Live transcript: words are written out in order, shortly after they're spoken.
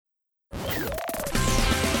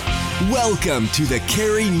Welcome to the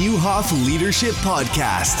Carey Nieuwhof Leadership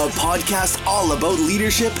Podcast, a podcast all about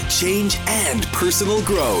leadership, change, and personal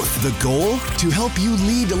growth. The goal? To help you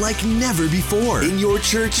lead like never before in your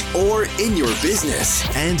church or in your business.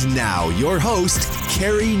 And now, your host,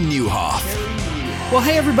 Carey Nieuwhof. Well,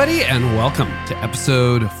 hey, everybody, and welcome to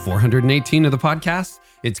episode 418 of the podcast.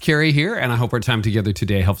 It's Carey here, and I hope our time together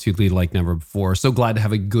today helps you lead like never before. So glad to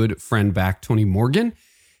have a good friend back. Tony Morgan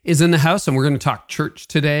is in the house, and we're going to talk church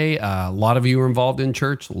today. A lot of you are involved in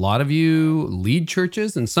church. A lot of you lead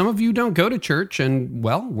churches, and some of you don't go to church. And,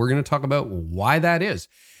 well, we're going to talk about why that is.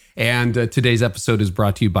 And today's episode is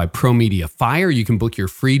brought to you by ProMedia Fire. You can book your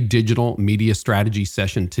free digital media strategy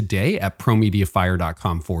session today at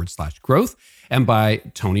promediafire.com/growth. And by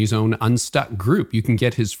Tony's own Unstuck group. You can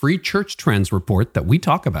get his free church trends report that we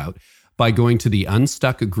talk about by going to the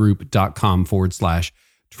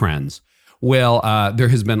unstuckgroup.com/trends. Well, there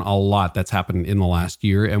has been a lot that's happened in the last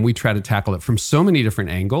year, and we try to tackle it from so many different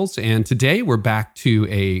angles. And today we're back to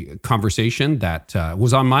a conversation that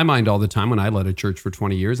was on my mind all the time when I led a church for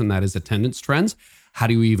 20 years, and that is attendance trends. How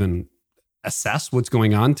do you even assess what's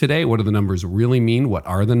going on today? What do the numbers really mean? What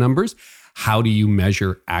are the numbers? How do you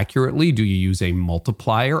measure accurately? Do you use a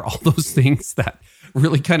multiplier? All those things that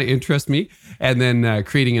really kind of interest me. And then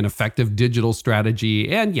creating an effective digital strategy.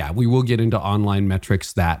 And yeah, we will get into online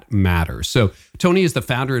metrics that matter. So Tony is the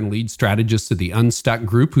founder and lead strategist of the Unstuck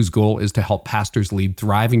Group, whose goal is to help pastors lead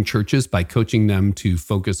thriving churches by coaching them to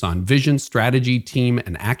focus on vision, strategy, team,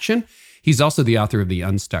 and action. He's also the author of The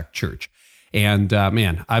Unstuck Church. And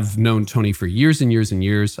man, I've known Tony for years and years and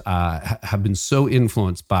years, have been so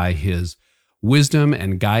influenced by his wisdom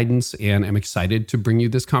and guidance, and I'm excited to bring you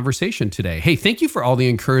this conversation today. Hey, thank you for all the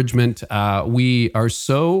encouragement. We are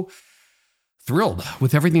so thrilled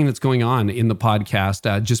with everything that's going on in the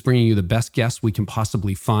podcast, just bringing you the best guests we can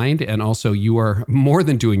possibly find. And also, you are more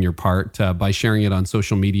than doing your part by sharing it on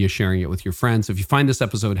social media, sharing it with your friends. If you find this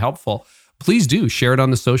episode helpful, please do share it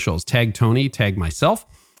on the socials. Tag Tony, tag myself,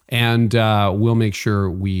 and we'll make sure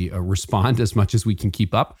we respond as much as we can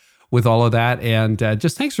keep up with all of that. And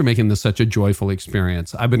just thanks for making this such a joyful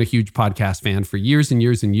experience. I've been a huge podcast fan for years and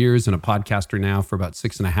years and years, and a podcaster now for about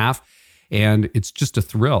 6.5. And it's just a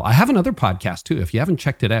thrill. I have another podcast too. If you haven't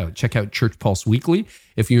checked it out, check out Church Pulse Weekly.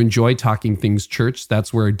 If you enjoy talking things church,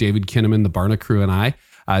 that's where David Kinnaman, the Barna crew, and I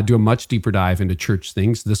do a much deeper dive into church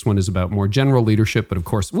things. This one is about more general leadership, but of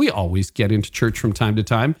course, we always get into church from time to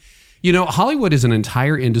time. You know, Hollywood is an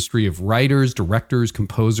entire industry of writers, directors,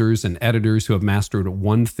 composers, and editors who have mastered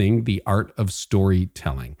one thing, the art of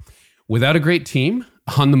storytelling. Without a great team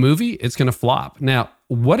on the movie, it's going to flop. Now,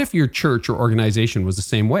 what if your church or organization was the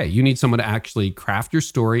same way? You need someone to actually craft your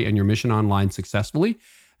story and your mission online successfully.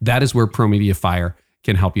 That is where ProMedia Fire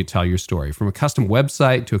can help you tell your story. From a custom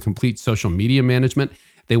website to a complete social media management,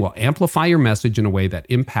 they will amplify your message in a way that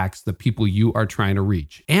impacts the people you are trying to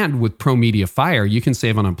reach. And with ProMedia Fire, you can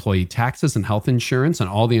save on employee taxes and health insurance and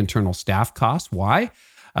all the internal staff costs. Why?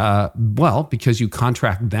 Well, because you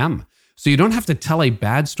contract them. So you don't have to tell a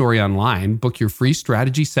bad story online. Book your free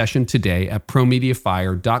strategy session today at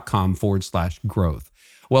promediafire.com/growth.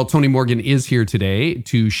 Well, Tony Morgan is here today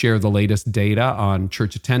to share the latest data on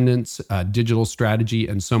church attendance, digital strategy,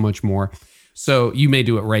 and so much more. So you may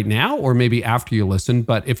do it right now or maybe after you listen,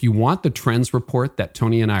 but if you want the trends report that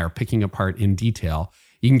Tony and I are picking apart in detail,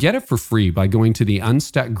 you can get it for free by going to the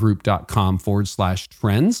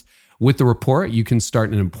unstuckgroup.com/trends. With the report, you can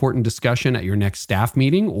start an important discussion at your next staff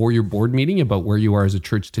meeting or your board meeting about where you are as a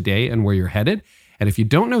church today and where you're headed. And if you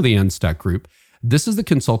don't know the Unstuck Group, this is the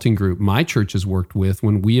consulting group my church has worked with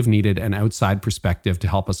when we have needed an outside perspective to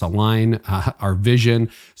help us align our vision,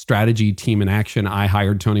 strategy, team, and action. I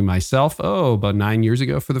hired Tony myself, about 9 years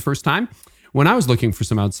ago for the first time when I was looking for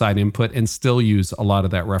some outside input, and still use a lot of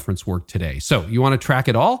that reference work today. So you want to track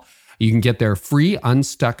it all? You can get their free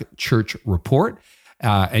Unstuck Church report,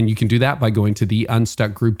 and you can do that by going to the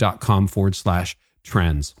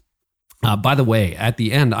unstuckgroup.com/trends. By the way, at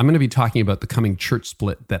the end, I'm going to be talking about the coming church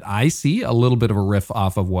split that I see, a little bit of a riff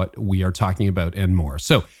off of what we are talking about and more.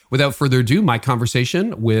 So without further ado, my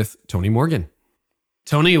conversation with Tony Morgan.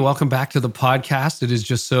 Tony, welcome back to the podcast. It is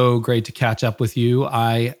just so great to catch up with you.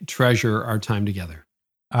 I treasure our time together.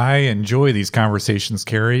 I enjoy these conversations,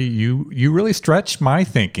 Carey. You really stretch my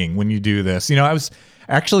thinking when you do this. You know, this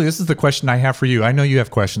is the question I have for you. I know you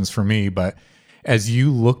have questions for me, but as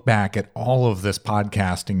you look back at all of this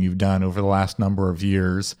podcasting you've done over the last number of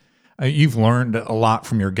years, you've learned a lot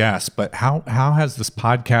from your guests, but how has this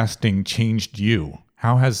podcasting changed you?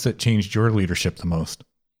 How has it changed your leadership the most?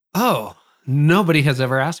 Oh, nobody has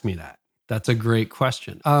ever asked me that. That's a great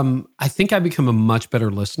question. I think I become a much better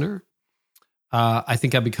listener. I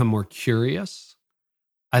think I've become more curious.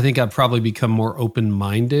 I think I've probably become more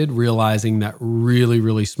open-minded, realizing that really,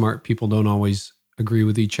 really smart people don't always agree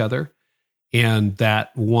with each other, and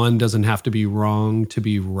that one doesn't have to be wrong to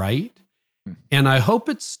be right. And I hope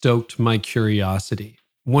it stoked my curiosity.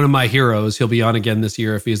 One of my heroes, he'll be on again this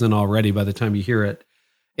year if he isn't already by the time you hear it.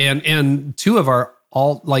 And two of our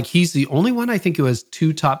he's the only one I think who has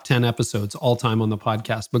 2 top 10 episodes all time on the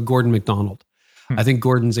podcast, but Gordon McDonald. I think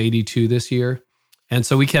Gordon's 82 this year. And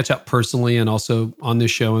so we catch up personally and also on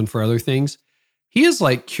this show and for other things. He is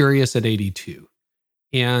like curious at 82.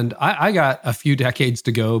 And I got a few decades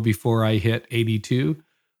to go before I hit 82.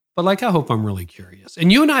 But like, I hope I'm really curious.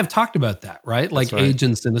 And you and I have talked about that, right? Like right. Age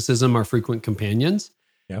and cynicism are frequent companions.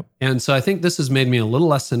 Yep. And so I think this has made me a little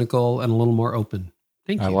less cynical and a little more open.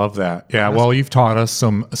 Thank you. I love that. Yeah. Well, you've taught us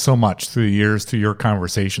so much through the years, through your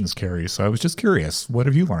conversations, Carey. So I was just curious, what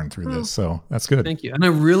have you learned through this? So that's good. Thank you. And I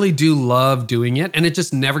really do love doing it. And it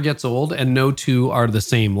just never gets old. And no two are the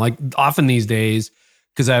same. Like often these days,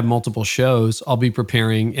 because I have multiple shows, I'll be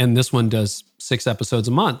preparing, and this one does 6 episodes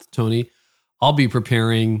a month, Tony. I'll be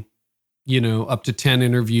preparing, up to 10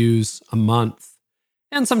 interviews a month.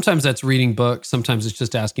 And sometimes that's reading books. Sometimes it's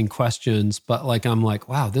just asking questions. But I'm like,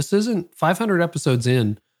 wow, this isn't 500 episodes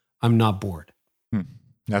in. I'm not bored.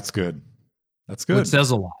 That's good. That's good. It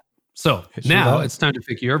says a lot. So now it's time to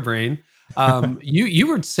pick your brain. You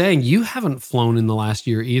were saying you haven't flown in the last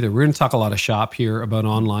year either. We're going to talk a lot of shop here about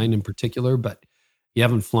online in particular, but you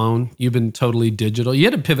haven't flown. You've been totally digital. You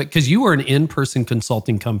had to pivot because you were an in-person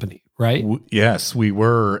consulting company, right? Yes, we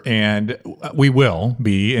were. And we will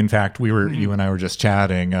be. In fact, you and I were just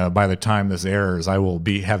chatting. By the time this airs, I will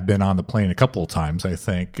have been on the plane a couple of times, I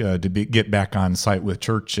think, to get back on site with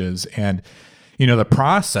churches. And, the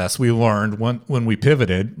process we learned when we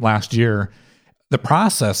pivoted last year, the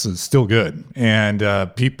process is still good. And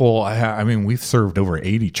people, we've served over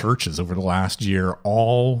 80 churches over the last year,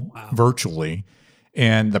 all virtually.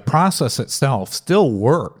 And the process itself still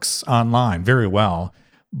works online very well,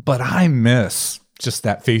 but I miss just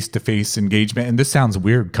that face-to-face engagement. And this sounds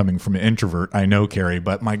weird coming from an introvert, I know, Carey,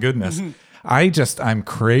 but my goodness, I'm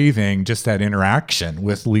craving just that interaction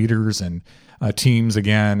with leaders and teams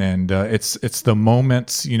again. And it's the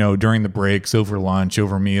moments, during the breaks, over lunch,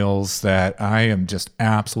 over meals that I am just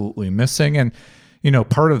absolutely missing. And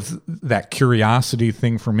part of that curiosity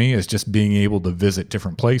thing for me is just being able to visit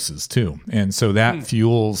different places too. And so that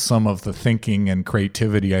fuels some of the thinking and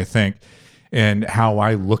creativity, I think, and how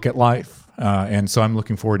I look at life. And so I'm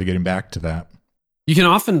looking forward to getting back to that. You can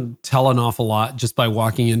often tell an awful lot just by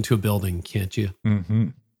walking into a building, can't you? Mm-hmm.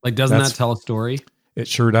 Doesn't that tell a story? It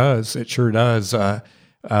sure does. It sure does.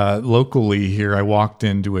 Locally here, I walked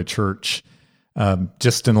into a church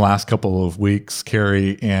just in the last couple of weeks,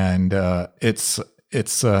 Carey, and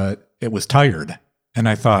it was tired. And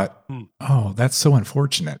I thought, oh, that's so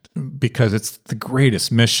unfortunate because it's the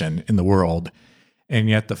greatest mission in the world. And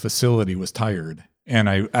yet the facility was tired. And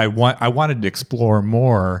I wanted to explore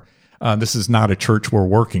more. This is not a church we're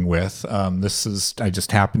working with. I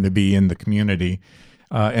just happen to be in the community.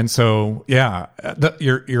 And so,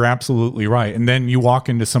 you're absolutely right. And then you walk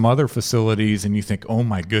into some other facilities and you think, oh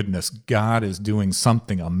my goodness, God is doing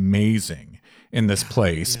something amazing in this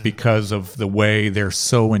place because of the way they're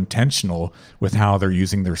so intentional with how they're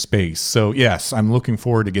using their space. So yes, I'm looking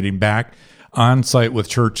forward to getting back on site with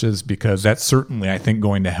churches because that's certainly, I think,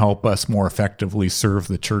 going to help us more effectively serve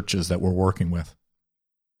the churches that we're working with.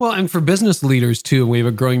 Well, and for business leaders too, we have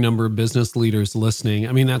a growing number of business leaders listening.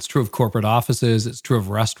 I mean, that's true of corporate offices. It's true of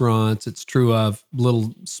restaurants. It's true of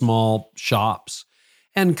little small shops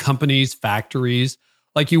and companies, factories.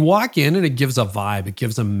 You walk in and it gives a vibe. It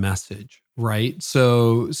gives a message, right?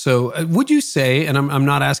 So would you say, and I'm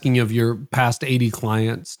not asking of your past 80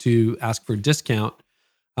 clients to ask for a discount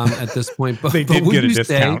at this point, but they did get a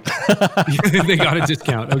discount. They got a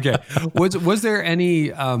discount. Okay. Was there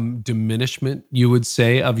any diminishment, you would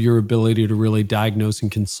say, of your ability to really diagnose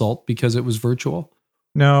and consult because it was virtual?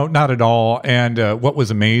 No, not at all. And what was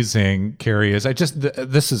amazing, Carey, is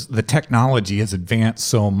the technology has advanced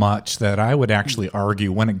so much that I would actually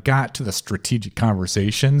argue when it got to the strategic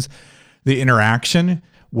conversations, the interaction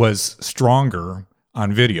was stronger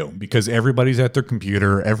on video because everybody's at their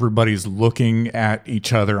computer, everybody's looking at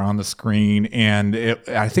each other on the screen. And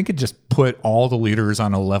I think it just put all the leaders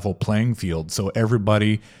on a level playing field. So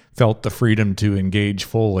everybody felt the freedom to engage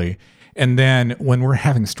fully. And then when we're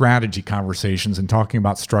having strategy conversations and talking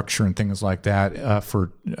about structure and things like that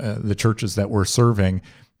for the churches that we're serving,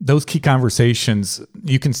 those key conversations,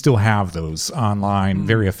 you can still have those online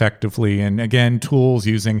very effectively. And again, tools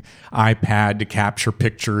using iPad to capture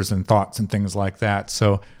pictures and thoughts and things like that.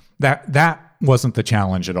 So that wasn't the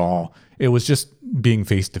challenge at all. It was just being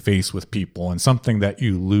face to face with people, and something that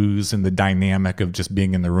you lose in the dynamic of just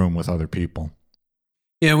being in the room with other people.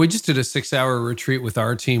 Yeah, we just did a 6-hour retreat with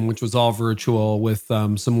our team, which was all virtual with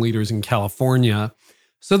some leaders in California.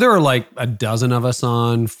 So there were like a dozen of us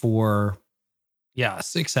on for,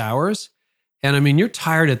 6 hours. And I mean, you're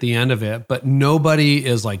tired at the end of it, but nobody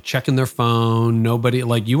is like checking their phone. Nobody,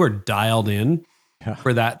 like, you were dialed in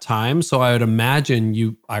for that time. So I would imagine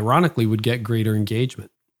you ironically would get greater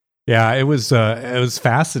engagement. Yeah, it was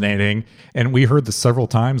fascinating. And we heard this several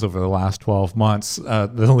times over the last 12 months. The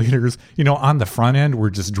leaders, on the front end,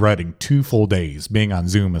 were just dreading 2 full days being on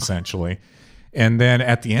Zoom, essentially. And then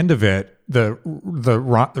at the end of it, the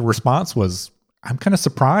response was, I'm kind of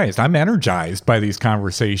surprised. I'm energized by these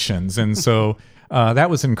conversations. And so that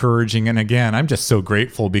was encouraging. And again, I'm just so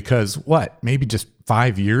grateful because maybe just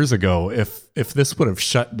 5 years ago, if this would have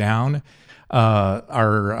shut down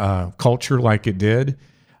our culture like it did,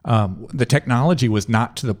 the technology was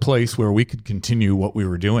not to the place where we could continue what we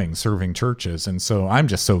were doing, serving churches. And so I'm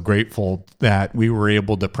just so grateful that we were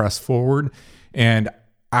able to press forward. And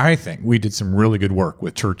I think we did some really good work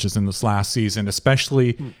with churches in this last season,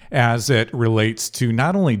 especially as it relates to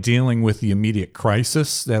not only dealing with the immediate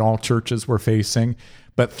crisis that all churches were facing,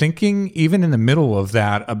 but thinking even in the middle of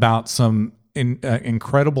that about some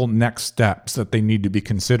incredible next steps that they need to be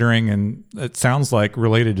considering. And it sounds like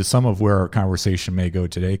related to some of where our conversation may go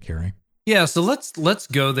today, Carey. Yeah, so let's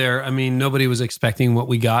go there. I mean, nobody was expecting what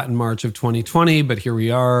we got in March of 2020, but here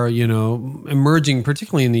we are, emerging,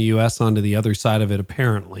 particularly in the US, onto the other side of it,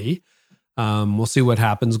 apparently. We'll see what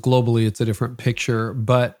happens. Globally, it's a different picture.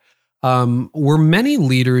 But were many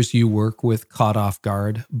leaders you work with caught off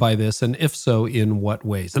guard by this? And if so, in what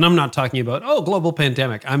ways? And I'm not talking about, global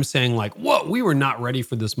pandemic. I'm saying like, whoa, we were not ready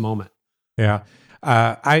for this moment. Yeah.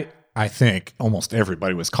 I think almost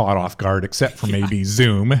everybody was caught off guard except for maybe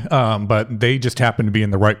Zoom, but they just happened to be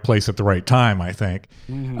in the right place at the right time, I think.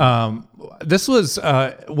 This was,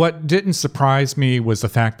 what didn't surprise me was the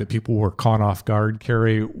fact that people were caught off guard,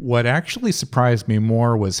 Carey. What actually surprised me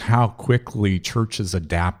more was how quickly churches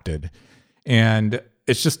adapted. And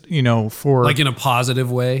it's just, for... Like in a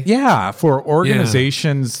positive way? Yeah, for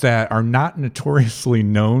organizations that are not notoriously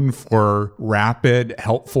known for rapid,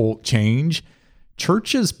 helpful change,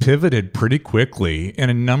 churches pivoted pretty quickly in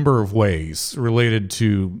a number of ways related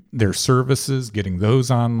to their services, getting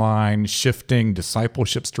those online, shifting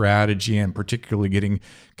discipleship strategy, and particularly getting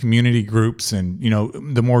community groups and,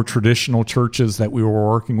 the more traditional churches that we were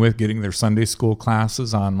working with, getting their Sunday school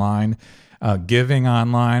classes online, giving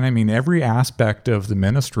online. I mean, every aspect of the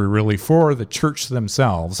ministry really for the church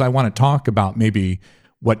themselves. I want to talk about maybe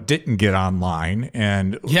what didn't get online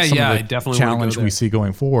and some of the I definitely challenge we see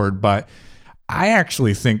going forward. But I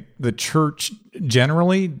actually think the church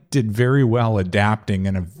generally did very well adapting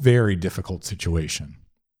in a very difficult situation.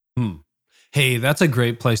 Hey, that's a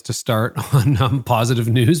great place to start on positive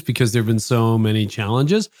news because there have been so many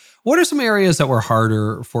challenges. What are some areas that were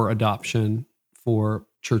harder for adoption for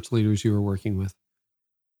church leaders you were working with?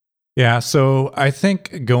 Yeah, so I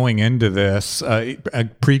think going into this,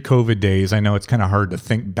 pre-COVID days, I know it's kind of hard to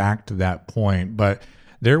think back to that point, but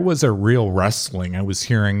there was a real wrestling I was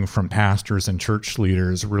hearing from pastors and church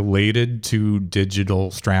leaders related to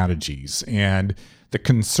digital strategies. And the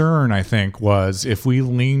concern, I think, was if we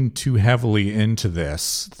lean too heavily into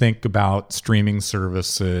this, think about streaming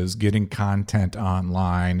services, getting content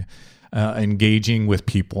online, engaging with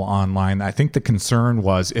people online. I think the concern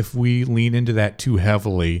was if we lean into that too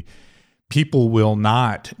heavily, people will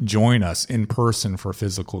not join us in person for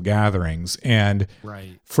physical gatherings. And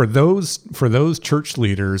for those church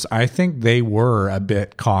leaders, I think they were a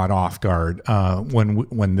bit caught off guard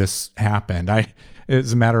when this happened.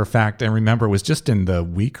 As a matter of fact, I remember it was just in the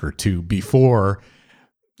week or two before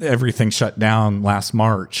everything shut down last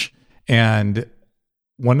March. And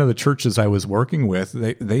one of the churches I was working with,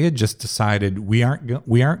 they had just decided we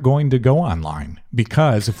aren't going to go online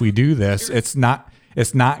because if we do this, it's not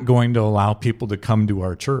going to allow people to come to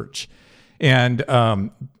our church. And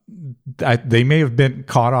they may have been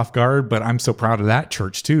caught off guard, but I'm so proud of that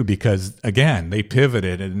church too, because again, they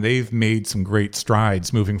pivoted and they've made some great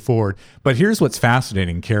strides moving forward. But here's what's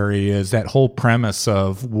fascinating, Carey, is that whole premise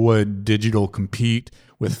of would digital compete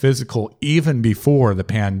with physical even before the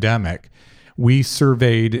pandemic. We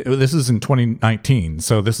surveyed, this is in 2019,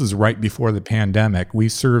 so this is right before the pandemic. We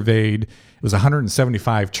surveyed, it was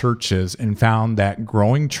 175 churches and found that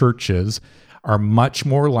growing churches are much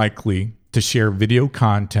more likely to share video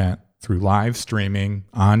content through live streaming,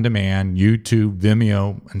 on demand, YouTube,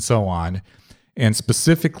 Vimeo, and so on. And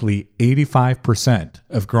specifically, 85%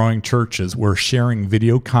 of growing churches were sharing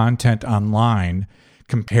video content online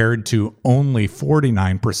compared to only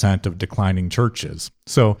 49% of declining churches.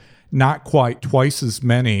 So not quite twice as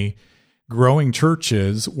many growing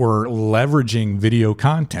churches were leveraging video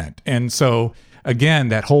content. And so again,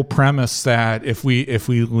 that whole premise that if we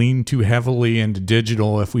lean too heavily into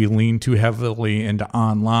digital, if we lean too heavily into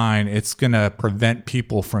online, it's going to prevent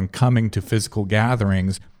people from coming to physical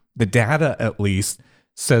gatherings. The data, at least,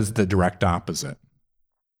 says the direct opposite.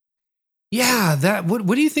 Yeah, what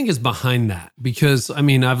do you think is behind that? Because I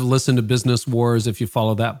mean, I've listened to Business Wars. If you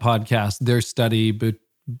follow that podcast, their study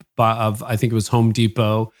of I think it was Home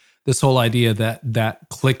Depot, this whole idea that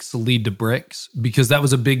clicks lead to bricks, because that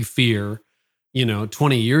was a big fear,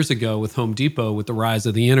 20 years ago with Home Depot, with the rise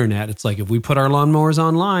of the internet. It's like, if we put our lawnmowers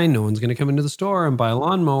online, no one's going to come into the store and buy a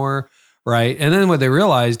lawnmower, right? And then what they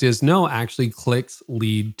realized is, no, actually clicks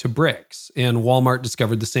lead to bricks. And Walmart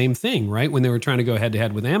discovered the same thing, right? When they were trying to go head to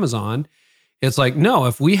head with Amazon. It's like, no,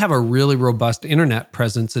 if we have a really robust internet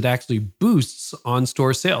presence, it actually boosts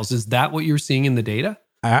on-store sales. Is that what you're seeing in the data?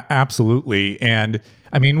 Absolutely. And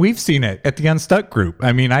I mean, we've seen it at the Unstuck group.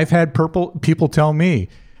 I mean, I've had people tell me,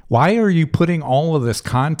 why are you putting all of this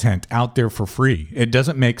content out there for free? It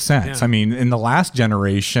doesn't make sense. Yeah. I mean, in the last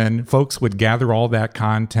generation, folks would gather all that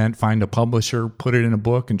content, find a publisher, put it in a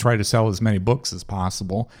book, and try to sell as many books as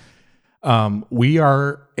possible. We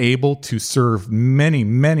are able to serve many,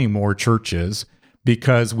 many more churches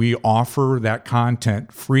because we offer that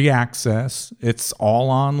content free access. It's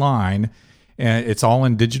all online and it's all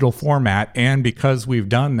in digital format. And because we've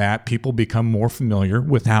done that, people become more familiar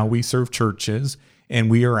with how we serve churches,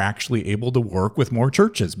 and we are actually able to work with more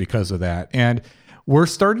churches because of that. And we're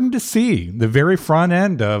starting to see the very front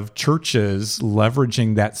end of churches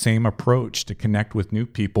leveraging that same approach to connect with new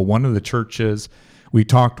people. One of the churches we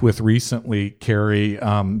talked with recently, Carey,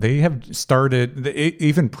 they have started,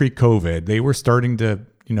 even pre-COVID, they were starting to,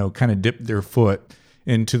 kind of dip their foot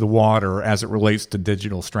into the water as it relates to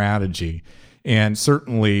digital strategy. And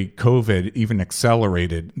certainly COVID even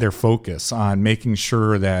accelerated their focus on making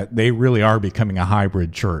sure that they really are becoming a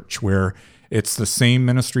hybrid church where it's the same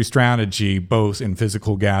ministry strategy, both in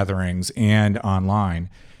physical gatherings and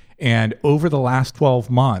online. And over the last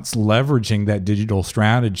 12 months, leveraging that digital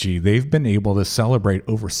strategy, they've been able to celebrate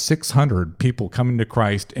over 600 people coming to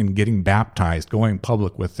Christ and getting baptized, going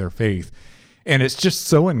public with their faith. And it's just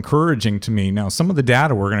so encouraging to me. Now, some of the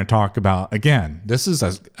data we're going to talk about, again, this is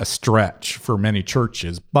a stretch for many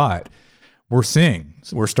churches, but we're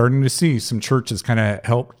starting to see some churches kind of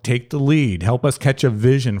help take the lead, help us catch a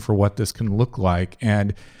vision for what this can look like.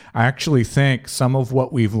 And I actually think some of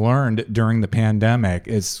what we've learned during the pandemic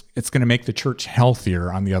is it's going to make the church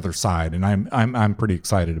healthier on the other side, and I'm pretty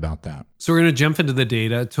excited about that. So we're going to jump into the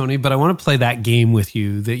data, Tony, but I want to play that game with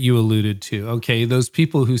you that you alluded to. Okay, those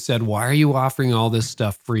people who said, "Why are you offering all this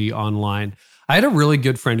stuff free online?" I had a really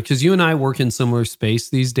good friend, because you and I work in similar space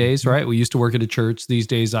these days, right? We used to work at a church. These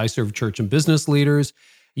days, I serve church and business leaders.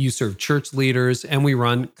 You serve church leaders, and we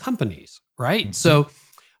run companies, right? Mm-hmm. So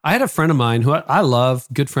I had a friend of mine who I love,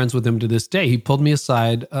 good friends with him to this day. He pulled me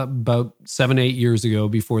aside about 7-8 years ago,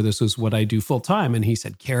 before this was what I do full time. And he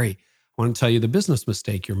said, "Carey, I want to tell you the business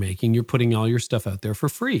mistake you're making. You're putting all your stuff out there for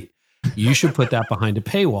free. You should put that behind a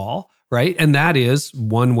paywall," right? And that is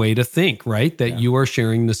one way to think, right? That you are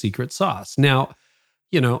sharing the secret sauce. Now,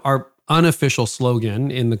 our unofficial slogan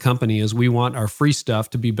in the company is we want our free stuff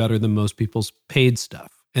to be better than most people's paid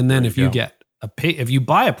stuff. And then if you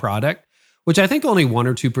buy a product, which I think only 1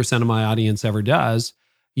 or 2% of my audience ever does,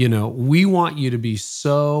 we want you to be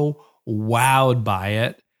so wowed by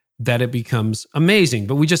it that it becomes amazing.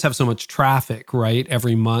 But we just have so much traffic, right,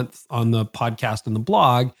 every month on the podcast and the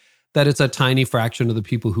blog, that it's a tiny fraction of the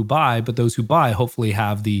people who buy, but those who buy hopefully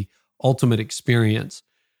have the ultimate experience.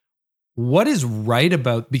 What is right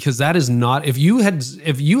about, because that is not, if you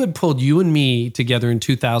had pulled you and me together in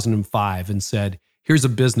 2005 and said, "Here's a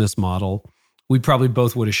business model," we probably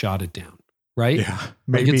both would have shot it down. Right? Yeah,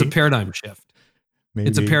 maybe. It's a paradigm shift. Maybe.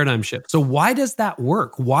 It's a paradigm shift. So why does that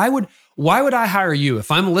work? Why would I hire you?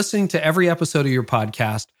 If I'm listening to every episode of your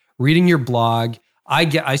podcast, reading your blog,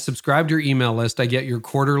 I subscribe to your email list, I get your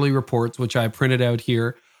quarterly reports, which I printed out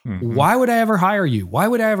here. Mm-hmm. Why would I ever hire you? Why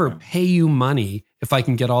would I ever pay you money if I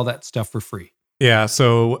can get all that stuff for free? Yeah,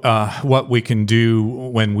 so what we can do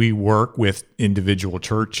when we work with individual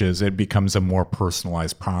churches, it becomes a more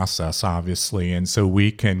personalized process, obviously. And so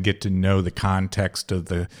we can get to know the context of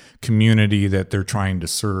the community that they're trying to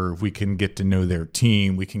serve. We can get to know their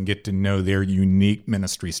team. We can get to know their unique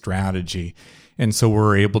ministry strategy. And so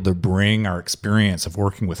we're able to bring our experience of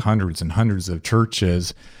working with hundreds and hundreds of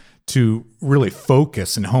churches to really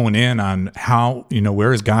focus and hone in on how,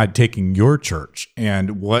 where is God taking your church,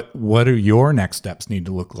 and what are your next steps need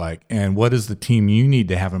to look like, and what is the team you need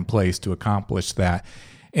to have in place to accomplish that.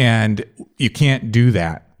 And you can't do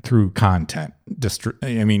that through content.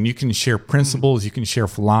 You can share principles, you can share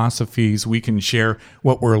philosophies, we can share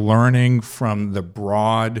what we're learning from the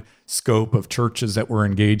broad scope of churches that we're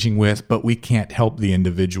engaging with, but we can't help the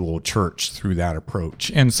individual church through that approach.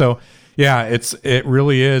 And so, yeah, it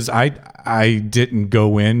really is. I didn't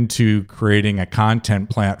go into creating a content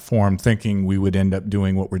platform thinking we would end up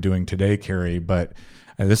doing what we're doing today, Carey, but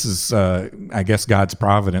this is, I guess, God's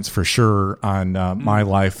providence for sure on my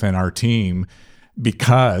life and our team.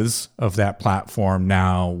 Because of that platform,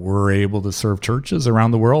 now we're able to serve churches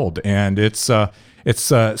around the world, and it's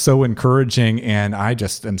so encouraging. And I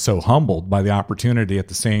just am so humbled by the opportunity at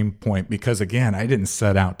the same point, because again, I didn't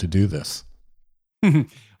set out to do this. Oh,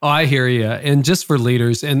 I hear you. And just for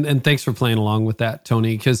leaders, and thanks for playing along with that,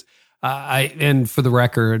 Tony, because and for the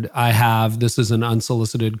record, this is an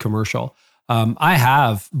unsolicited commercial. I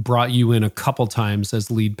have brought you in a couple times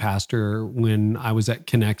as lead pastor when I was at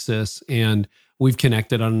Connexus, and we've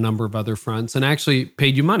connected on a number of other fronts, and actually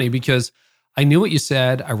paid you money because I knew what you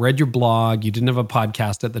said. I read your blog. You didn't have a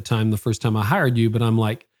podcast at the time, the first time I hired you, but I'm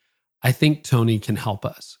like, I think Tony can help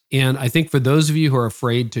us. And I think for those of you who are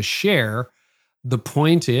afraid to share, the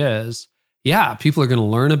point is, yeah, people are going to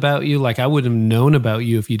learn about you. Like I wouldn't have known about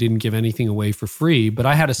you if you didn't give anything away for free, but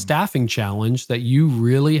I had a staffing challenge that you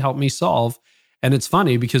really helped me solve. And it's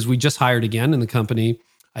funny because we just hired again in the company.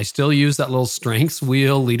 I still use that little strengths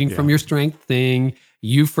wheel, leading from your strength thing.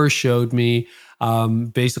 You first showed me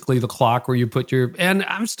basically the clock where you put and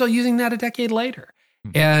I'm still using that a decade later.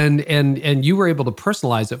 And you were able to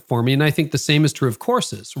personalize it for me. And I think the same is true of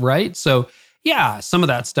courses, right? So yeah, some of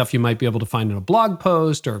that stuff you might be able to find in a blog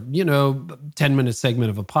post or, 10-minute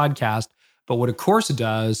segment of a podcast. But what a course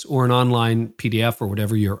does, or an online PDF or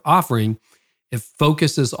whatever you're offering, it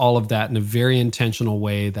focuses all of that in a very intentional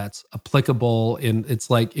way that's applicable. And it's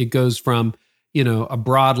like it goes from, a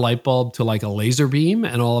broad light bulb to like a laser beam,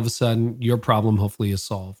 and all of a sudden your problem hopefully is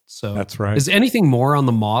solved. So that's right. Is anything more on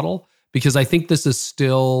the model? Because I think this is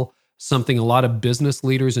still something a lot of business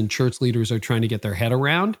leaders and church leaders are trying to get their head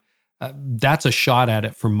around. That's a shot at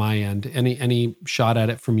it from my end. Any shot at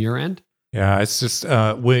it from your end? Yeah, it's just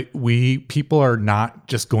we people are not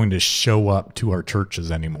just going to show up to our churches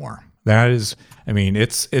anymore. That is,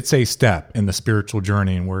 it's a step in the spiritual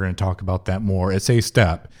journey, and we're going to talk about that more. It's a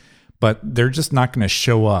step, but they're just not going to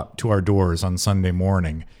show up to our doors on Sunday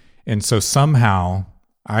morning. And so somehow,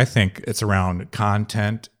 I think it's around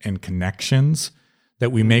content and connections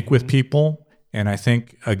that we make with people. And I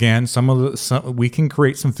think, again, we can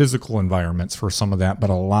create some physical environments for some of that, but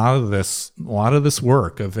a lot of this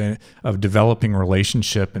work of developing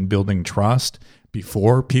relationship and building trust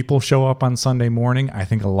before people show up on Sunday morning, I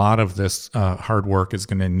think a lot of this hard work is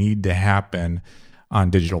going to need to happen on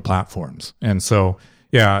digital platforms. And so,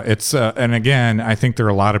 yeah, it's and again, I think there are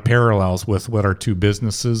a lot of parallels with what our two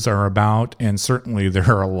businesses are about, and certainly there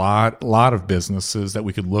are a lot of businesses that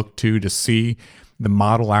we could look to see the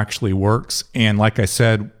model actually works. And like I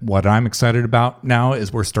said, what I'm excited about now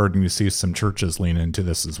is we're starting to see some churches lean into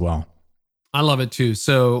this as well. I love it too.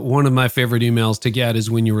 So one of my favorite emails to get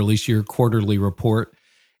is when you release your quarterly report.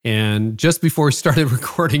 And just before we started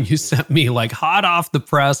recording, you sent me like hot off the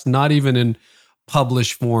press, not even in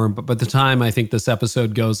published form, but by the time I think this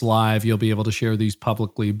episode goes live, you'll be able to share these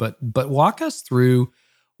publicly. But walk us through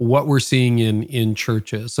what we're seeing in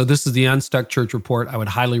churches. So this is the Unstuck Church Report. I would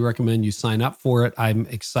highly recommend you sign up for it. I'm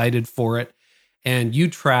excited for it. And you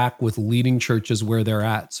track with leading churches where they're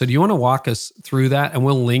at. So do you want to walk us through that? And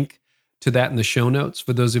we'll link to that in the show notes.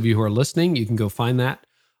 For those of you who are listening, you can go find that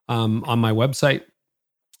on my website.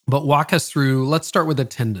 But walk us through, let's start with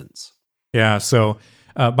attendance. Yeah, so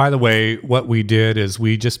by the way, what we did is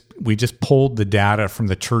we just pulled the data from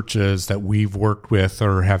the churches that we've worked with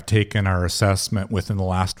or have taken our assessment within the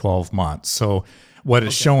last 12 months. So what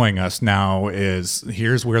it's showing us now is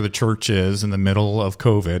here's where the church is in the middle of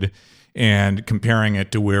COVID and comparing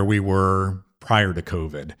it to where we were prior to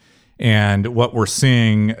COVID. And what we're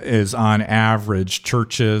seeing is on average,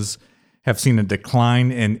 churches have seen a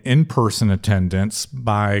decline in in-person attendance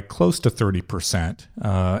by close to 30%.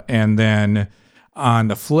 And then on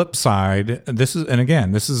the flip side, this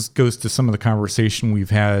goes to some of the conversation we've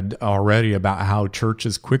had already about how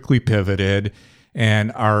churches quickly pivoted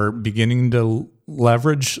and are beginning to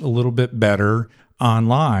leverage a little bit better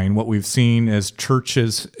online. What we've seen is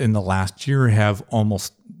churches in the last year have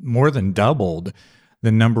almost more than doubled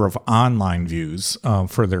the number of online views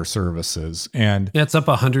for their services. And it's up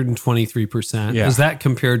 123%. Yeah. Is that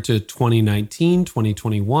compared to 2019,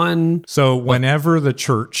 2021? So whenever the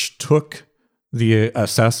church took the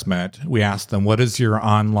assessment, we asked them, what are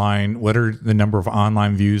the number of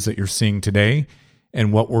online views that you're seeing today?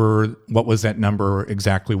 And what was that number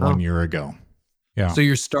exactly 1 year ago? Yeah. So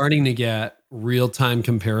you're starting to get real-time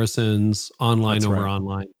comparisons online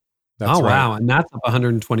online. That's right. Wow. And that's up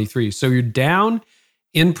 123. So you're down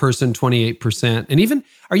in person 28%. And even,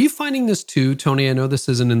 are you finding this too, Tony? I know this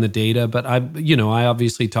isn't in the data, but I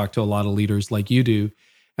obviously talk to a lot of leaders like you do.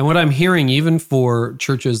 And what I'm hearing, even for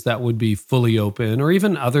churches that would be fully open, or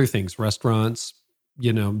even other things, restaurants,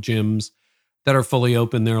 gyms that are fully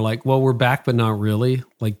open, they're like, well, we're back, but not really.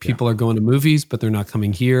 Like people are going to movies, but they're not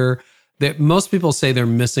coming here. That most people say they're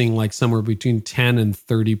missing like somewhere between 10 and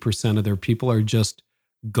 30% of their people are just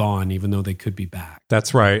gone, even though they could be back.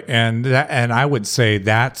 That's right. And I would say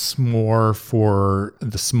that's more for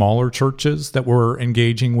the smaller churches that we're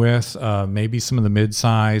engaging with, maybe some of the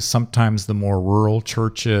mid-size, sometimes the more rural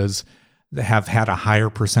churches that have had a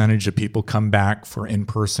higher percentage of people come back for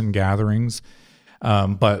in-person gatherings.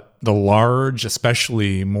 But the large,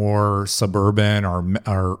 especially more suburban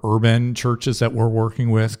or urban churches that we're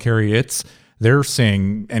working with, Carey, they're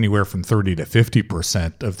seeing anywhere from 30 to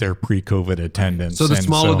 50% of their pre-COVID attendance. So the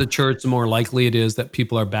smaller the church, the more likely it is that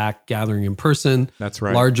people are back gathering in person. That's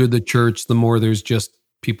right. Larger the church, the more there's just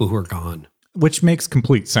people who are gone. Which makes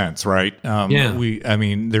complete sense, right? Yeah.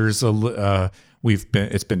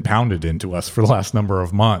 It's been pounded into us for the last number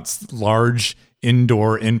of months. Large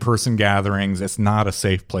indoor in-person gatherings, it's not a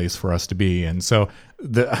safe place for us to be. And so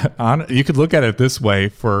you could look at it this way: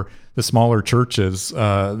 for the smaller churches,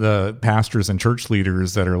 the pastors and church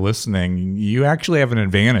leaders that are listening, you actually have an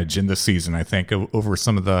advantage in this season, I think, over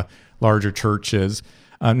some of the larger churches.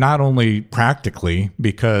 Not only practically,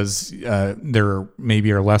 because there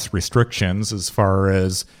maybe are less restrictions as far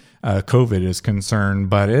as COVID is concerned,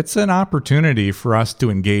 but it's an opportunity for us to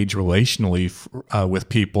engage relationally with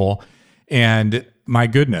people. And my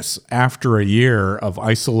goodness, after a year of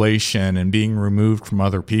isolation and being removed from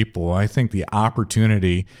other people, I think the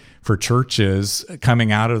opportunity for churches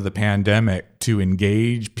coming out of the pandemic to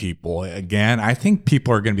engage people again, I think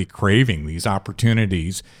people are going to be craving these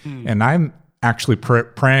opportunities. And I'm actually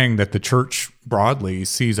praying that the church broadly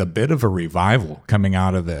sees a bit of a revival coming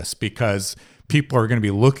out of this, because people are going to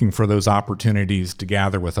be looking for those opportunities to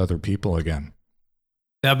gather with other people again.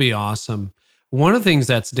 That'd be awesome. One of the things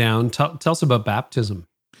that's down, tell us about baptism.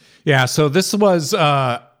 Yeah, so this is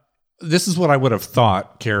what I would have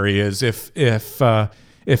thought, Carey, is if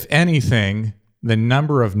anything, the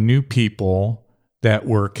number of new people that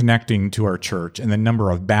were connecting to our church and the number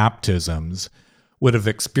of baptisms would have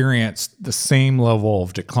experienced the same level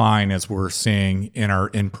of decline as we're seeing in our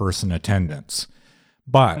in-person attendance.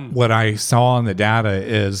 But what I saw in the data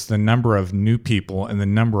is the number of new people and the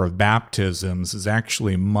number of baptisms is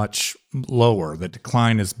actually much lower. The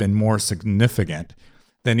decline has been more significant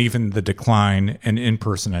than even the decline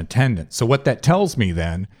in-person attendance. So what that tells me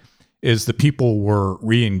then is the people we're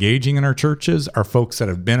re-engaging in our churches are folks that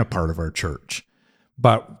have been a part of our church.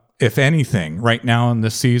 But if anything, right now in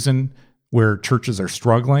this season where churches are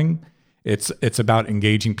struggling, it's about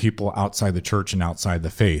engaging people outside the church and outside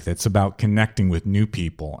the faith. It's about connecting with new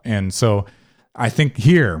people. And so I think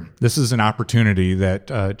this is an opportunity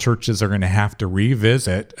that churches are going to have to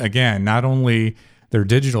revisit, again, not only their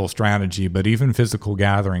digital strategy, but even physical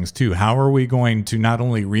gatherings too. How are we going to not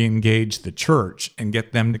only re-engage the church and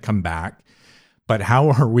get them to come back, but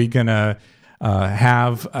how are we going to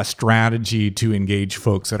have a strategy to engage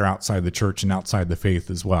folks that are outside the church and outside the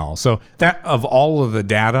faith as well? So that, of all of the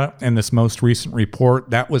data in this most recent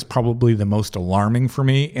report, that was probably the most alarming for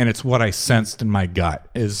me. And it's what I sensed in my gut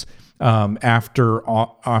is after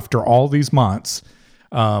all these months,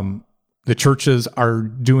 the churches are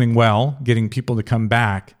doing well, getting people to come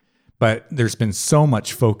back, but there's been so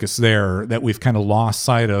much focus there that we've kind of lost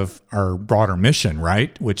sight of our broader mission,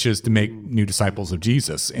 right? Which is to make new disciples of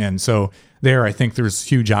Jesus. And so there, I think there's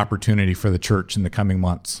huge opportunity for the church in the coming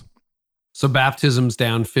months. So baptism's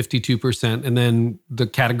down 52%. And then the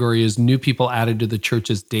category is new people added to the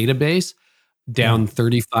church's database, down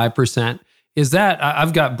 35%. Is that,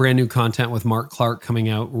 I've got brand new content with Mark Clark coming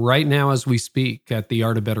out right now as we speak at The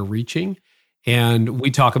Art of Better Reaching. And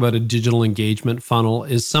we talk about a digital engagement funnel.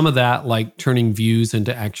 Is some of that like turning views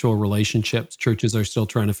into actual relationships? Churches are still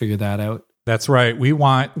trying to figure that out. That's right. We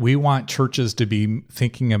want churches to be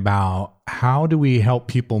thinking about how do we help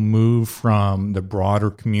people move from the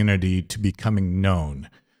broader community to becoming known.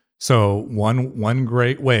 So one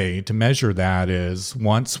great way to measure that is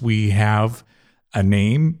once we have a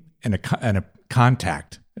name and a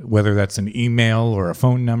contact, whether that's an email or a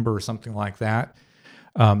phone number or something like that,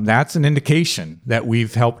 that's an indication that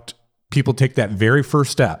we've helped people take that very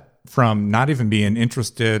first step from not even being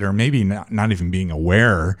interested or maybe not even being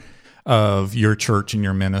aware of your church and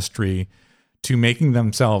your ministry to making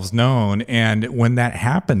themselves known. And when that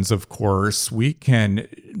happens, of course, we can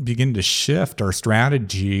begin to shift our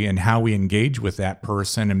strategy and how we engage with that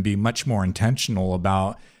person and be much more intentional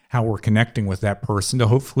about how we're connecting with that person to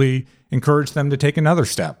hopefully encourage them to take another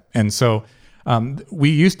step. And so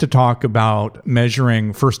we used to talk about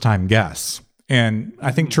measuring first-time guests. And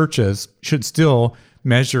I think churches should still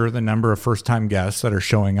measure the number of first-time guests that are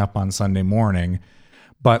showing up on Sunday morning.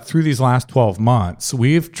 But through these last 12 months,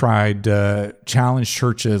 we've tried to challenge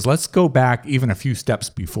churches. Let's go back even a few steps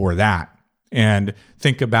before that and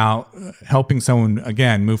think about helping someone,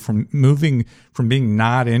 again, moving from being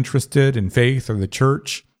not interested in faith or the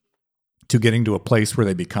church to getting to a place where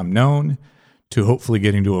they become known, to hopefully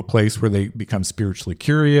getting to a place where they become spiritually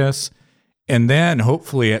curious, and then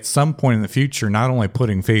hopefully at some point in the future, not only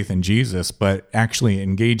putting faith in Jesus, but actually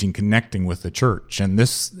engaging, connecting with the church. And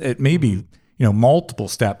it may be, multiple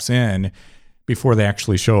steps in before they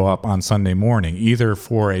actually show up on Sunday morning, either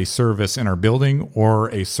for a service in our building or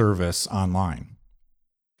a service online.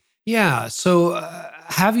 Yeah. So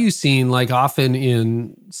have you seen, like often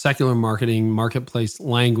in secular marketing, marketplace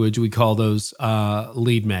language, we call those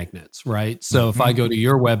lead magnets, right? So if I go to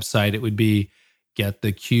your website, it would be get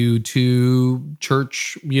the Q2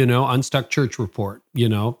 church, Unstuck Church report,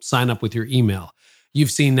 sign up with your email. You've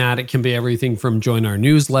seen that. It can be everything from join our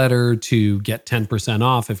newsletter to get 10%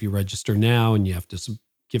 off if you register now and you have to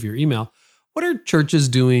give your email. What are churches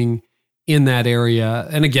doing in that area?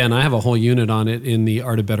 And again, I have a whole unit on it in the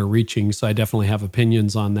Art of Better Reaching, so I definitely have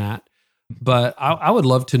opinions on that. But I would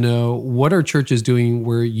love to know, what are churches doing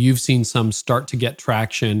where you've seen some start to get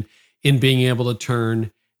traction in being able to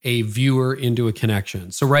turn a viewer into a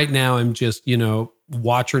connection? So right now I'm just,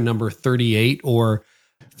 watcher number 38 or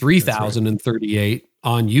 3,038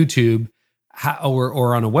 on YouTube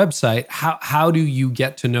or on a website. How do you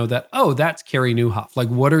get to know that, oh, that's Carey Nieuwhof? Like,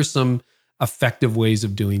 what are some effective ways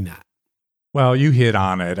of doing that? Well, you hit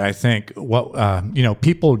on it. I think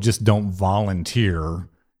people just don't volunteer.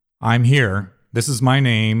 I'm here. This is my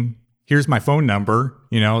name. Here's my phone number.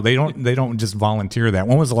 They don't just volunteer that.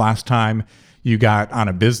 When was the last time you got on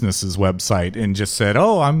a business's website and just said,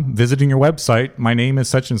 oh, I'm visiting your website. My name is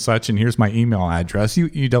such and such, and here's my email address.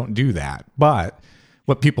 You don't do that. But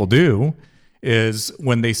what people do is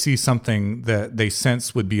when they see something that they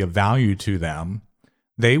sense would be of value to them,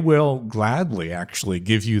 they will gladly actually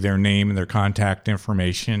give you their name and their contact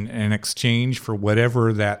information in exchange for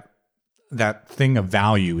whatever that thing of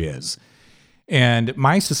value is. And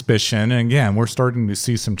my suspicion, and again, we're starting to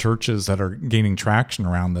see some churches that are gaining traction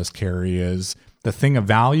around this, Carey, is the thing of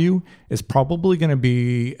value is probably going to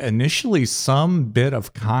be initially some bit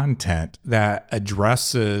of content that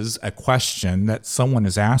addresses a question that someone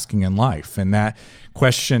is asking in life. And that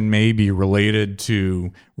question may be related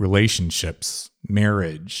to relationships,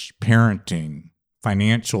 marriage, parenting,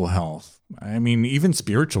 financial health. I mean, even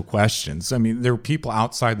spiritual questions. I mean, there are people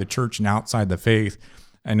outside the church and outside the faith.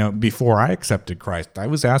 I know before I accepted Christ, I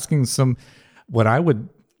was asking some what I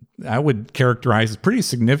would characterize as pretty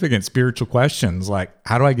significant spiritual questions, like,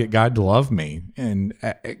 how do I get God to love me? And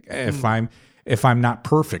if I'm not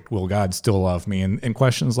perfect, will God still love me? And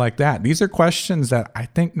questions like that. These are questions that I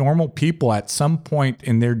think normal people at some point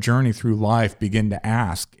in their journey through life begin to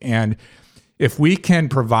ask. And if we can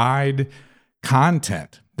provide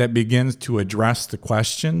content that begins to address the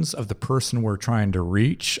questions of the person we're trying to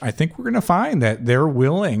reach, I think we're going to find that they're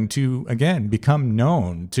willing to, again, become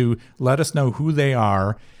known, to let us know who they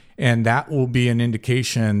are. And that will be an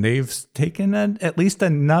indication they've taken at least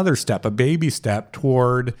another step, a baby step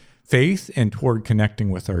toward faith and toward connecting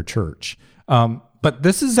with our church. But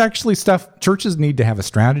this is actually stuff churches need to have a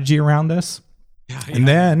strategy around this. Yeah. And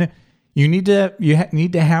then you need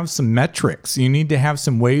to have some metrics. You need to have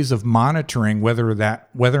some ways of monitoring whether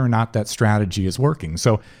or not that strategy is working.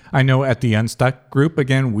 So I know at the Unstuck group,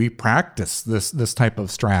 again, we practice this type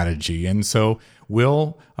of strategy. And so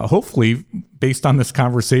we'll hopefully, based on this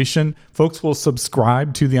conversation, folks will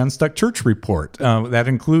subscribe to the Unstuck Church report. That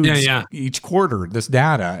includes each quarter this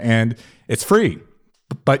data, and it's free.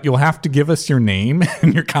 But you'll have to give us your name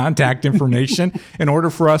and your contact information in order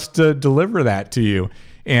for us to deliver that to you.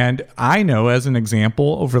 And I know, as an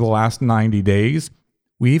example, over the last 90 days,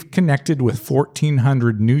 we've connected with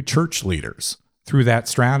 1,400 new church leaders through that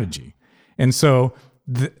strategy. And so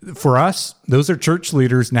for us, those are church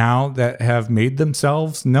leaders now that have made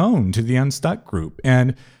themselves known to the Unstuck group.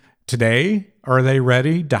 And Today, are they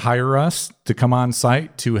ready to hire us to come on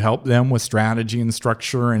site to help them with strategy and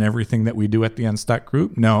structure and everything that we do at the Unstuck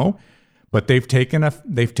Group? No, but they've taken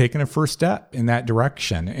a first step in that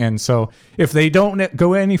direction. And so if they don't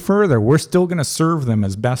go any further, we're still going to serve them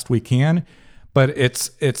as best we can. But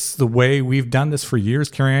it's the way we've done this for years,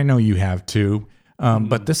 Carey. I know you have too.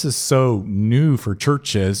 But this is so new for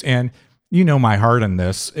churches. And you know my heart on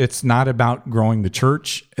this. It's not about growing the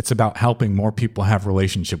church. It's about helping more people have a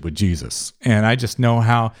relationship with Jesus. And I just know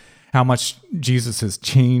how much Jesus has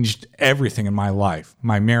changed everything in my life,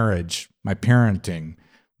 my marriage, my parenting,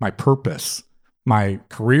 my purpose, my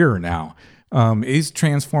career now. He's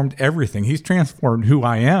transformed everything. He's transformed who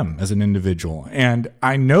I am as an individual. And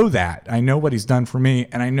I know that. I know what he's done for me.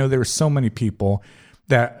 And I know there are so many people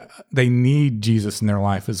that they need Jesus in their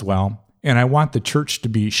life as well. And I want the church to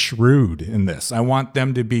be shrewd in this. I want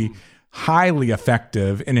them to be highly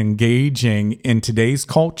effective in engaging in today's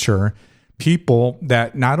culture people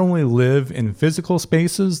that not only live in physical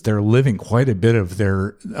spaces, they're living quite a bit of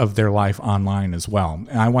their life online as well.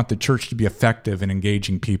 And I want the church to be effective in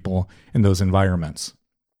engaging people in those environments.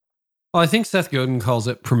 Well, I think Seth Godin calls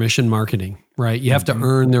it permission marketing, right? You have to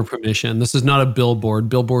earn their permission. This is not a billboard.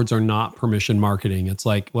 Billboards are not permission marketing. It's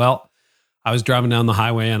like, well, I was driving down the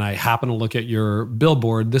highway and I happened to look at your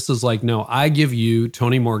billboard. This is like, no, I give you,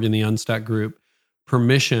 Tony Morgan, the Unstuck Group,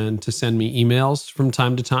 permission to send me emails from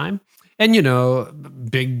time to time. And, you know,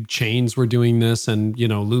 big chains were doing this, and, you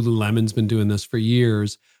know, Lululemon's been doing this for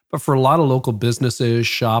years. But for a lot of local businesses,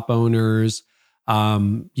 shop owners,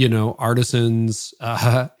 you know, artisans,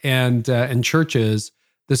 and churches,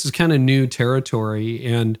 this is kind of new territory.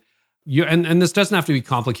 And this doesn't have to be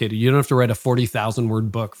complicated. You don't have to write a 40,000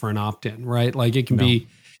 word book for an opt-in, right? Like it can be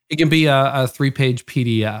a 3-page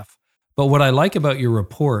PDF. But what I like about your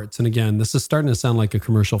reports, and again, this is starting to sound like a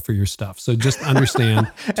commercial for your stuff. So just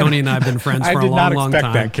understand, Tony and I have been friends for a long, long time. I did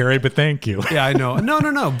not expect that, Carey, but thank you. Yeah, I know.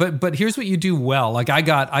 No. But here's what you do well. Like I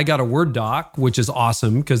got a Word doc, which is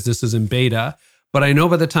awesome because this is in beta. But I know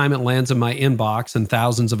by the time it lands in my inbox and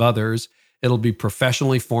thousands of others, it'll be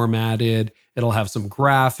professionally formatted. It'll have some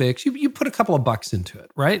graphics. You put a couple of bucks into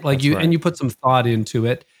it, right? Like and you put some thought into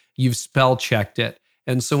it. You've spell checked it.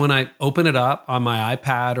 And so when I open it up on my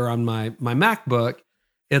iPad or on my MacBook,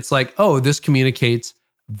 it's like, oh, this communicates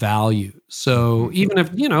value. So even if,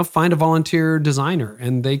 you know, find a volunteer designer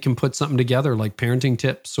and they can put something together like parenting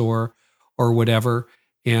tips or whatever.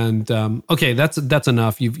 And okay, that's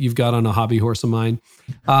enough. You've got on a hobby horse of mine.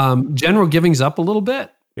 General giving's up a little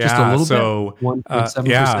bit. Just a little bit,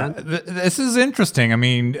 1.7%. This is interesting. I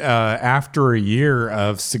mean, after a year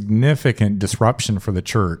of significant disruption for the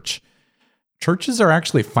church, churches are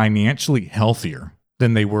actually financially healthier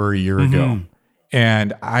than they were a year ago.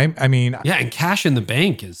 And I mean... Yeah, and cash in the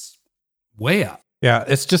bank is way up. Yeah,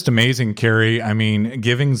 it's just amazing, Carey. I mean,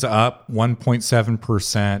 giving's up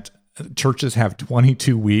 1.7%. Churches have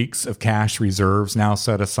 22 weeks of cash reserves now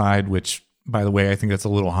set aside, which, by the way, I think that's a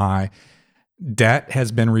little high. Debt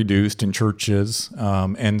has been reduced in churches.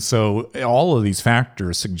 And so all of these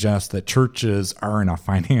factors suggest that churches are in a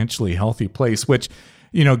financially healthy place, which,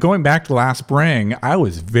 you know, going back to last spring, I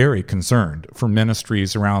was very concerned for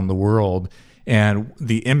ministries around the world and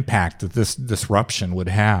the impact that this disruption would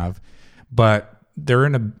have. But they're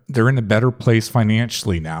in a better place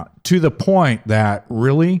financially now, to the point that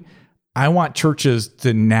really I want churches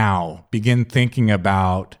to now begin thinking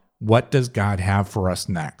about, what does God have for us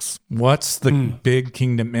next? What's the big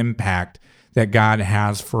kingdom impact that God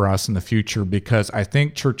has for us in the future? Because I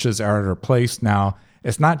think churches are at a place now,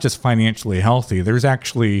 it's not just financially healthy. There's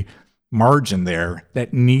actually margin there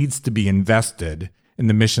that needs to be invested in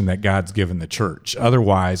the mission that God's given the church.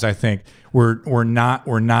 Otherwise, I think we're not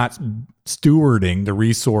stewarding the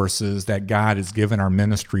resources that God has given our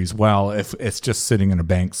ministries well if it's just sitting in a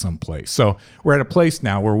bank someplace. So we're at a place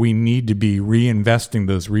now where we need to be reinvesting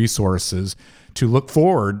those resources to look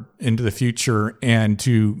forward into the future and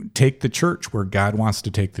to take the church where God wants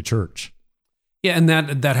to take the church. Yeah, and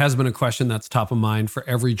that has been a question that's top of mind for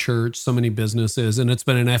every church, so many businesses, and it's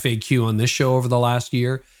been an FAQ on this show over the last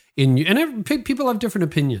year. People have different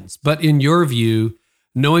opinions, but in your view,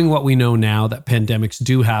 knowing what we know now, that pandemics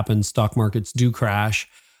do happen, stock markets do crash,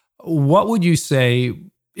 what would you say,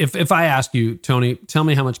 if I asked you, Tony, tell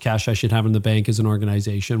me how much cash I should have in the bank as an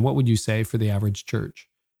organization, what would you say for the average church?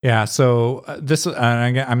 Yeah, so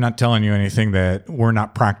I'm not telling you anything that we're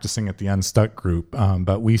not practicing at the Unstuck Group,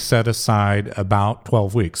 but we set aside about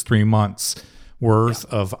 12 weeks, 3 months worth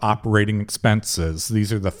of operating expenses.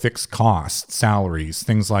 These are the fixed costs, salaries,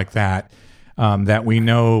 things like that, that we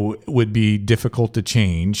know would be difficult to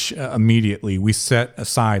change immediately. We set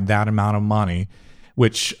aside that amount of money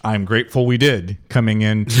which I'm grateful we did coming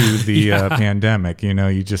into the pandemic.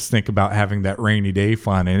 You just think about having that rainy day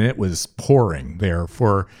fund, and it was pouring there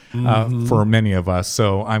for many of us.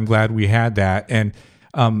 So I'm glad we had that. And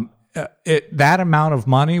that amount of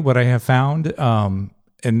money, what I have found,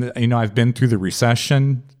 and I've been through the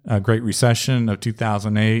recession, Great Recession of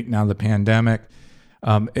 2008, now the pandemic.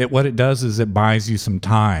 What it does is it buys you some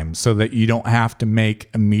time so that you don't have to make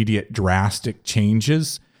immediate drastic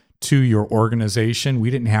changes to your organization.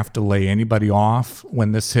 We didn't have to lay anybody off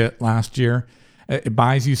when this hit last year. It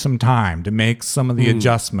buys you some time to make some of the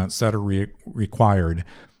adjustments that are required.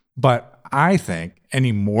 But I think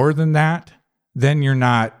any more than that, then you're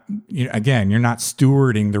not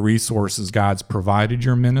stewarding the resources God's provided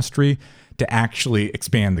your ministry to actually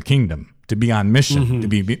expand the kingdom, to be on mission, to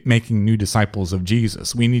be making new disciples of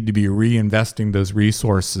Jesus. We need to be reinvesting those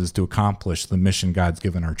resources to accomplish the mission God's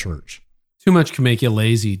given our church. Too much can make you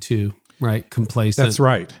lazy too, right? Complacent. That's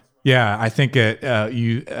right. Yeah, I think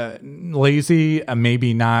lazy,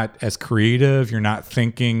 maybe not as creative. You're not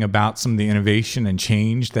thinking about some of the innovation and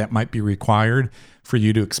change that might be required for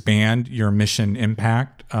you to expand your mission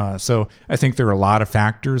impact. So I think there are a lot of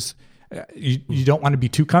factors. You don't want to be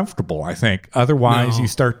too comfortable, I think. Otherwise, you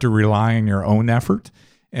start to rely on your own effort,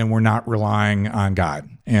 and we're not relying on God.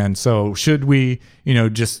 And so should we,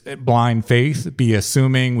 just blind faith, be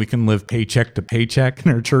assuming we can live paycheck to paycheck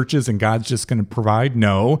in our churches and God's just going to provide?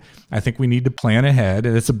 No, I think we need to plan ahead.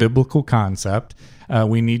 And it's a biblical concept.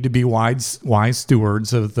 We need to be wise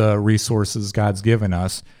stewards of the resources God's given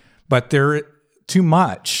us. But too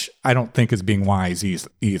much, I don't think, is being wise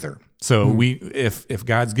either. So if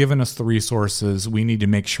God's given us the resources, we need to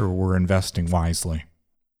make sure we're investing wisely.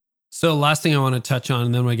 So last thing I want to touch on,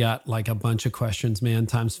 and then we got like a bunch of questions, man,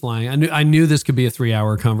 time's flying. I knew this could be a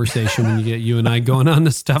 3-hour conversation when you get you and I going on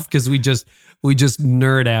this stuff, because we just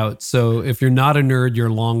nerd out. So if you're not a nerd, you're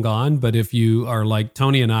long gone. But if you are like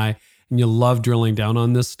Tony and I, and you love drilling down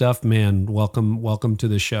on this stuff, man, welcome to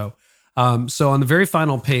the show. So on the very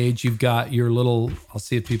final page, you've got your little, I'll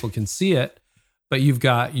see if people can see it, but you've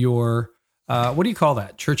got your, what do you call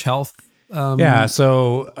that? Church health?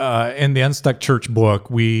 So in the Unstuck Church book,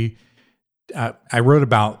 I wrote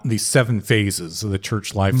about the 7 phases of the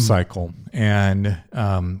church life cycle. And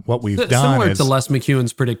what we've done similar is to Les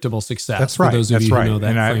McEwen's Predictable Success. That's right. For those of you who know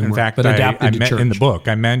that framework, in fact, but adapted to church. In the book,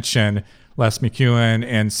 I mentioned Les McEwen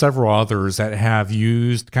and several others that have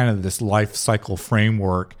used kind of this life cycle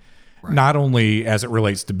framework, not only as it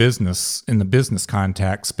relates to business in the business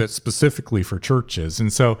context, but specifically for churches.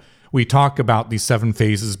 And so we talk about these 7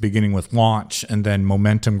 phases, beginning with launch, and then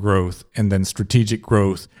momentum growth, and then strategic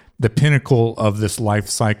growth. The pinnacle of this life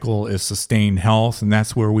cycle is sustained health, and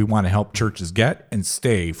that's where we want to help churches get and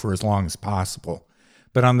stay for as long as possible.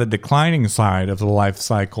 But on the declining side of the life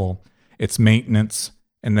cycle, it's maintenance,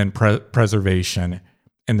 and then preservation,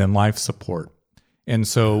 and then life support. And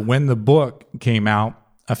so when the book came out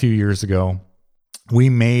a few years ago, we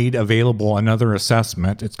made available another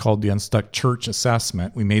assessment. It's called the Unstuck Church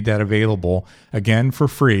Assessment. We made that available, again, for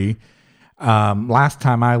free. Last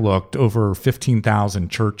time I looked, over 15,000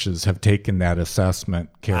 churches have taken that assessment,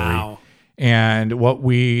 Carey. Wow. And what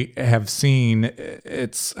we have seen,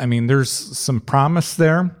 there's some promise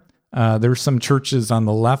there. There's some churches on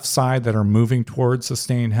the left side that are moving towards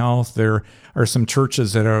sustained health. There are some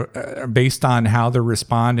churches that are based on how they're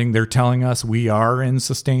responding. They're telling us we are in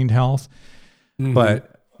sustained health.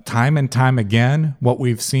 But time and time again, what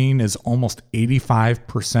we've seen is almost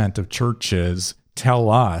 85% of churches tell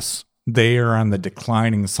us they are on the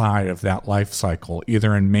declining side of that life cycle,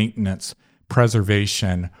 either in maintenance,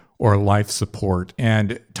 preservation, or life support.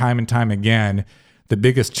 And time again, the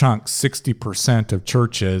biggest chunk, 60% of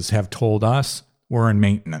churches have told us we're in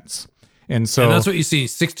maintenance. And that's what you see.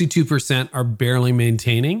 62% are barely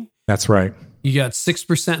maintaining. That's right. You got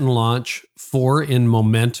 6% in launch, 4% in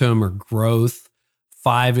momentum or growth,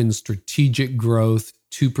 5% in strategic growth,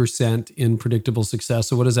 2% in predictable success.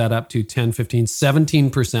 So what does that up to? 10, 15,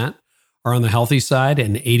 17% are on the healthy side,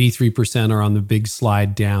 and 83% are on the big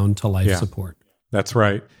slide down to life support. That's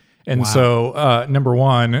right. And so, number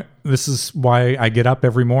one, this is why I get up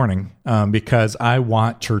every morning, because I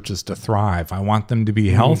want churches to thrive. I want them to be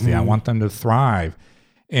healthy. I want them to thrive.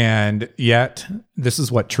 And yet, this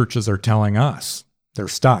is what churches are telling us. They're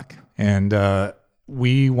stuck. And that's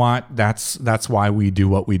why we do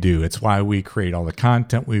what we do. It's why we create all the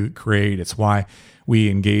content we create. It's why we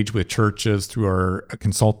engage with churches through our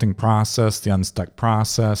consulting process, the Unstuck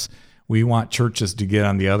process. We want churches to get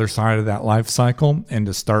on the other side of that life cycle and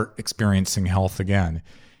to start experiencing health again.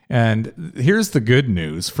 And here's the good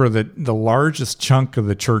news for the largest chunk of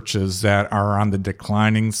the churches that are on the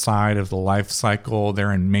declining side of the life cycle.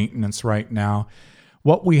 They're in maintenance right now.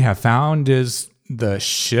 What we have found is the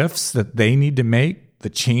shifts that they need to make, the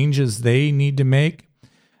changes they need to make,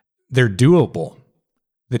 they're doable.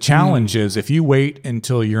 The challenge is if you wait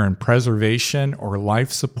until you're in preservation or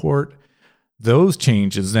life support, those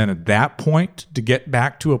changes then at that point to get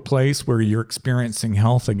back to a place where you're experiencing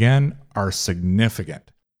health again are significant.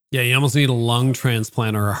 Yeah, you almost need a lung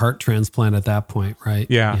transplant or a heart transplant at that point, right?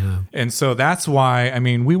 Yeah. And so that's why,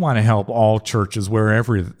 we want to help all churches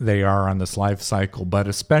wherever they are on this life cycle, but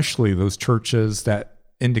especially those churches that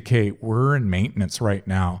indicate we're in maintenance right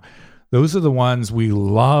now. Those are the ones we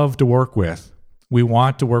love to work with. We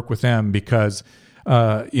want to work with them because,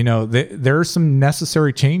 there are some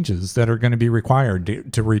necessary changes that are going to be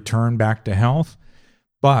required to return back to health,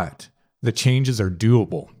 but the changes are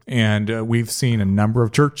doable. And we've seen a number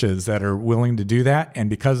of churches that are willing to do that. And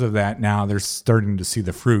because of that, now they're starting to see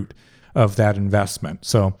the fruit of that investment.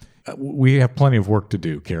 So we have plenty of work to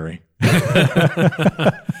do, Carey.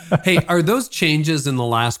 Hey, are those changes in the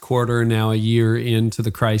last quarter, now a year into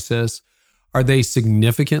the crisis, are they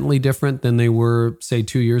significantly different than they were, say,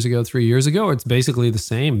 2 years ago, 3 years ago? Or it's basically the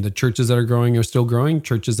same. The churches that are growing are still growing.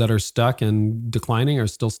 Churches that are stuck and declining are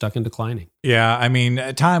still stuck and declining. Yeah,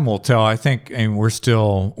 time will tell. I think we're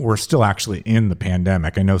still actually in the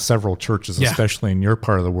pandemic. I know several churches, especially in your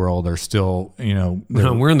part of the world, are still,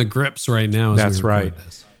 we're in the grips right now. That's right.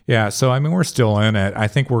 Yeah, so we're still in it. I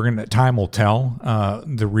think time will tell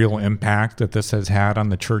the real impact that this has had on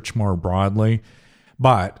the church more broadly.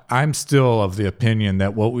 But I'm still of the opinion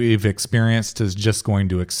that what we've experienced is just going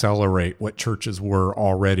to accelerate what churches were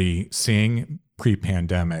already seeing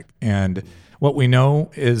pre-pandemic. And what we know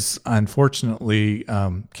is, unfortunately,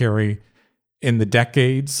 Carey, in the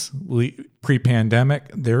decades pre-pandemic,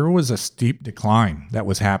 there was a steep decline that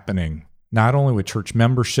was happening, not only with church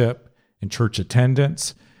membership and church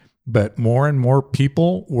attendance, but more and more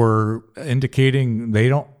people were indicating they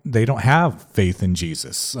don't have faith in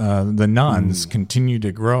Jesus. The nuns continue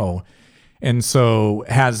to grow. And so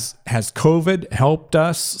has COVID helped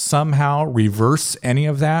us somehow reverse any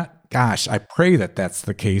of that? Gosh, I pray that that's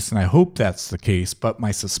the case, and I hope that's the case. But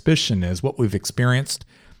my suspicion is what we've experienced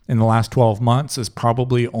in the last 12 months is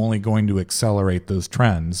probably only going to accelerate those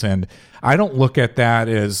trends. And I don't look at that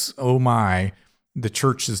as, oh my, the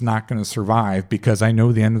church is not going to survive, because I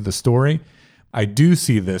know the end of the story. I do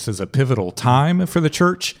see this as a pivotal time for the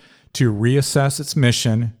church to reassess its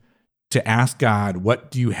mission, to ask God,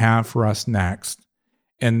 what do you have for us next?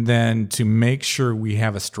 And then to make sure we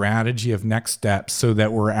have a strategy of next steps so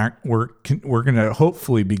that we're going to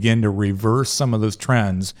hopefully begin to reverse some of those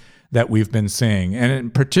trends that we've been seeing,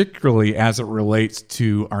 and particularly as it relates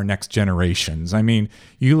to our next generations.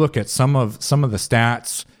 You look at some of the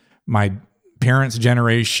stats, my parents'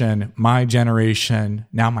 generation, my generation,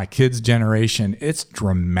 now my kids' generation, it's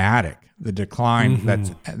dramatic, the decline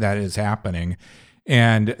that is happening.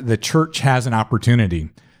 And the church has an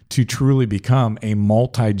opportunity to truly become a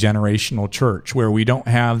multi-generational church where we don't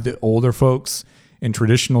have the older folks in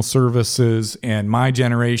traditional services and my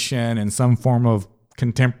generation and some form of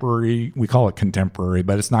contemporary, we call it contemporary,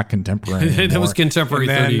 but it's not contemporary anymore. That was contemporary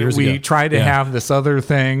 30 years ago. We try to have this other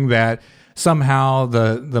thing that somehow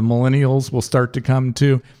the millennials will start to come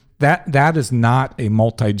to. That is not a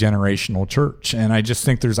multi-generational church. And I just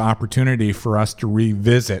think there's opportunity for us to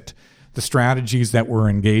revisit the strategies that we're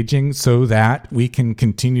engaging so that we can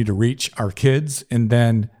continue to reach our kids. And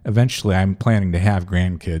then eventually I'm planning to have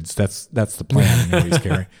grandkids. That's the plan anyways,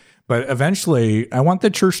 Carey. But eventually I want the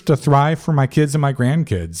church to thrive for my kids and my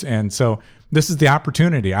grandkids. And so this is the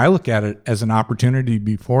opportunity. I look at it as an opportunity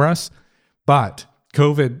before us, but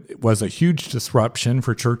COVID was a huge disruption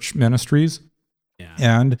for church ministries. Yeah.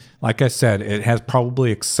 And like I said, it has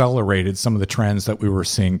probably accelerated some of the trends that we were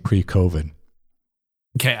seeing pre-COVID.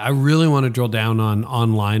 Okay, I really want to drill down on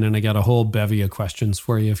online, and I got a whole bevy of questions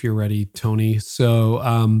for you if you're ready, Tony.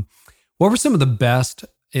 So what were some of the best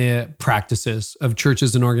practices of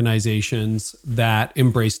churches and organizations that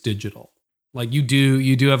embrace digital? Like you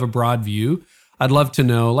do have a broad view. I'd love to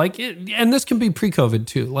know, and this can be pre-COVID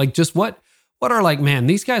too, just what are man,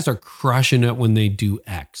 these guys are crushing it when they do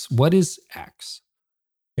X. What is X?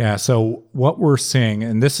 Yeah, so what we're seeing,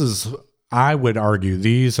 and this is, I would argue,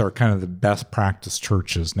 these are kind of the best practice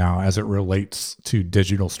churches now as it relates to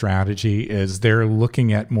digital strategy, is they're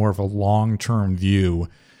looking at more of a long-term view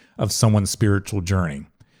of someone's spiritual journey.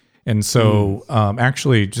 And so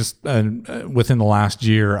actually just within the last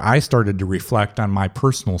year, I started to reflect on my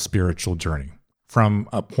personal spiritual journey from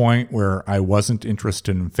a point where I wasn't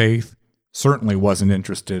interested in faith certainly wasn't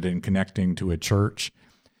interested in connecting to a church.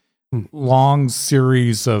 Long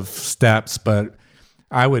series of steps, but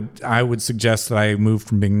I would suggest that I moved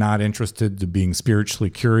from being not interested to being spiritually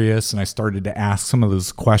curious, and I started to ask some of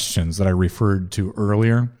those questions that I referred to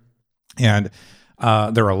earlier. And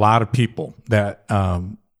there are a lot of people that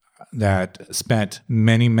spent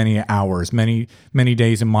many hours, many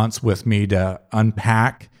days and months with me to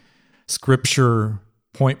unpack Scripture,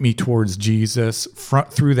 point me towards Jesus.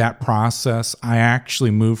 Through that process, I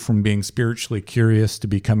actually moved from being spiritually curious to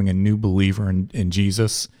becoming a new believer in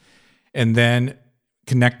Jesus, and then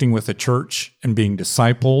connecting with a church and being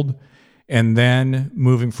discipled, and then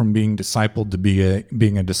moving from being discipled to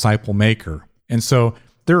being a disciple maker. And so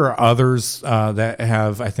there are others that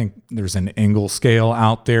have, I think there's an Engel scale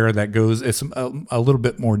out there that goes, it's a little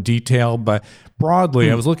bit more detailed, but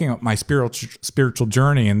broadly, I was looking at my spiritual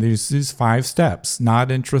journey, and these 5 steps: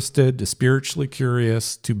 not interested, to spiritually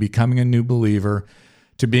curious, to becoming a new believer,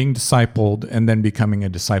 to being discipled, and then becoming a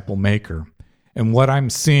disciple maker. And what I'm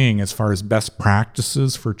seeing as far as best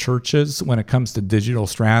practices for churches when it comes to digital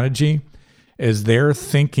strategy is they're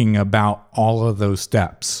thinking about all of those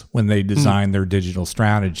steps when they design their digital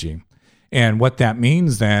strategy. And what that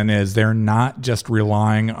means then is they're not just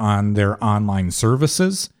relying on their online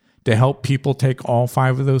services to help people take all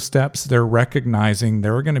 5 of those steps. They're recognizing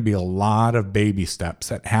there are going to be a lot of baby steps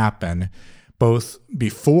that happen both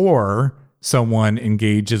before someone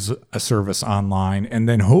engages a service online, and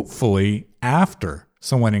then hopefully after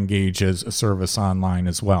someone engages a service online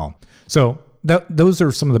as well. So those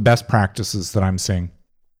are some of the best practices that I'm seeing.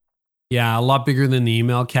 Yeah, a lot bigger than the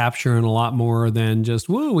email capture, and a lot more than just,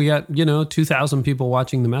 woo, we got, 2,000 people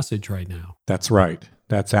watching the message right now. That's right.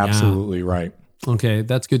 That's absolutely right. Okay,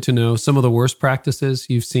 that's good to know. Some of the worst practices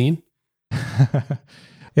you've seen?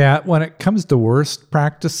 Yeah, when it comes to worst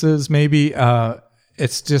practices, maybe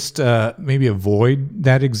it's just maybe a void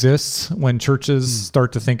that exists when churches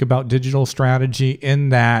start to think about digital strategy, in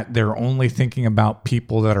that they're only thinking about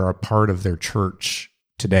people that are a part of their church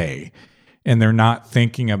today. And they're not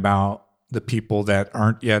thinking about the people that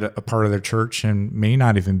aren't yet a part of their church and may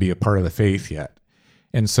not even be a part of the faith yet.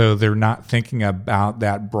 And so they're not thinking about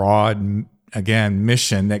that broad, again,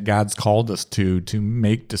 mission that God's called us to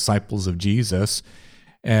make disciples of Jesus.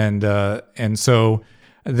 And so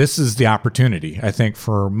this is the opportunity, I think,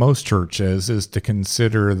 for most churches, is to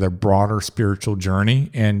consider the broader spiritual journey,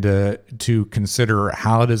 and to consider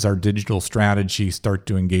how does our digital strategy start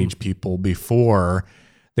to engage people before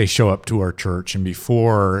they show up to our church and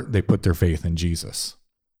before they put their faith in Jesus.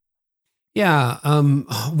 Yeah.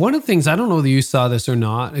 One of the things, I don't know whether you saw this or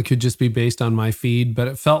not, it could just be based on my feed, but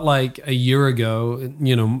it felt like a year ago,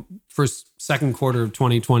 second quarter of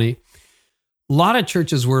 2020, a lot of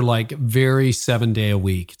churches were like very 7-day a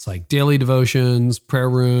week. It's like daily devotions, prayer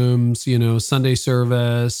rooms, Sunday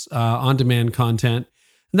service, on-demand content.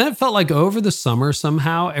 And that felt like over the summer,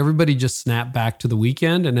 somehow everybody just snapped back to the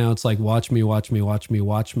weekend. And now it's like, watch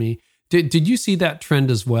me. Did you see that trend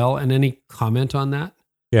as well? And any comment on that?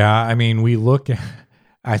 Yeah. I mean,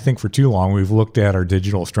 I think for too long, we've looked at our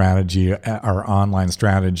digital strategy, our online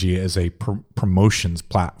strategy, as a promotions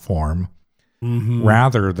platform,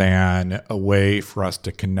 rather than a way for us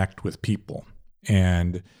to connect with people.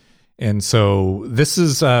 And so this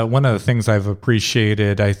is one of the things I've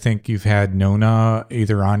appreciated. I think you've had Nona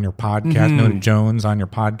either on your podcast, Nona Jones on your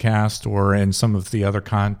podcast, or in some of the other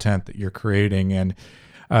content that you're creating. And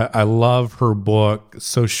I love her book,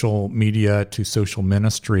 Social Media to Social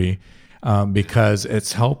Ministry, because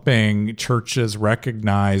it's helping churches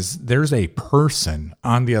recognize there's a person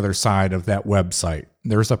on the other side of that website.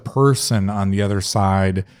 There's a person on the other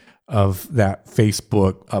side of that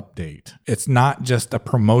Facebook update. It's not just a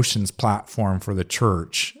promotions platform for the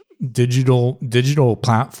church. Digital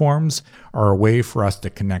platforms are a way for us to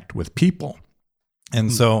connect with people.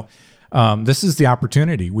 And so this is the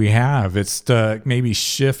opportunity we have. It's to maybe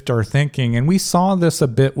shift our thinking. And we saw this a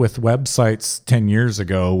bit with websites 10 years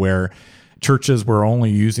ago, where churches were only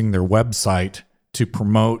using their website to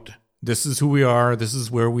promote, this is who we are, this is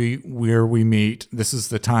where we meet, this is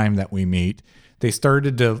the time that we meet. They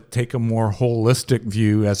started to take a more holistic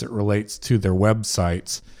view as it relates to their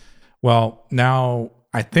websites. Well, now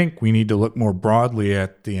I think we need to look more broadly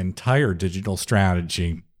at the entire digital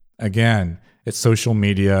strategy. Again, it's social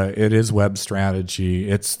media, it is web strategy,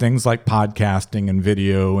 it's things like podcasting and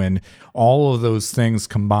video and all of those things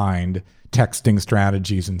combined, texting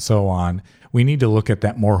strategies and so on. We need to look at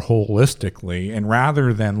that more holistically, and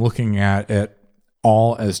rather than looking at it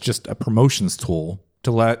all as just a promotions tool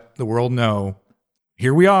to let the world know,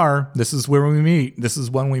 here we are, this is where we meet, this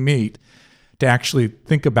is when we meet, to actually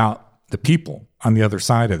think about the people on the other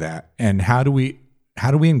side of that? And how do we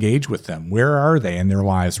engage with them? Where are they in their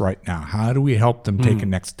lives right now? How do we help them take a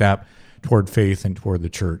next step toward faith and toward the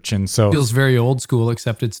church? And so feels very old school,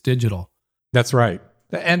 except it's digital. That's right.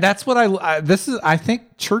 And that's what I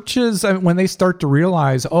think churches, when they start to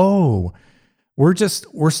realize, oh, we're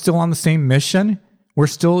still on the same mission, we're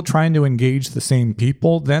still trying to engage the same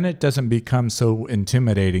people, then it doesn't become so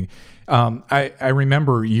intimidating. I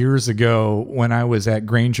remember years ago when I was at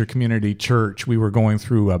Granger Community Church, we were going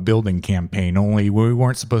through a building campaign, only we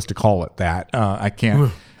weren't supposed to call it that. I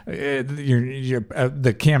can't.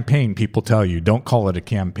 The campaign people tell you, don't call it a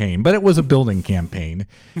campaign, but it was a building campaign.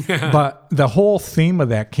 But the whole theme of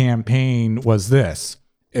that campaign was this: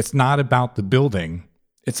 it's not about the building,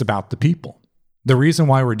 it's about the people. The reason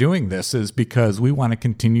why we're doing this is because we want to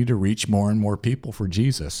continue to reach more and more people for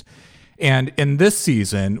Jesus. And in this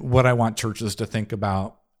season, what I want churches to think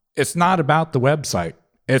about, it's not about the website.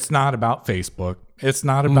 It's not about Facebook. It's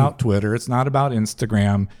not about Twitter. It's not about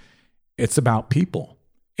Instagram. It's about people.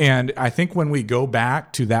 And I think when we go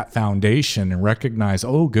back to that foundation and recognize,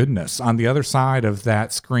 oh goodness, on the other side of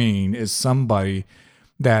that screen is somebody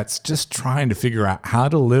that's just trying to figure out how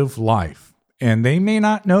to live life. And they may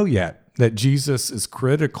not know yet that Jesus is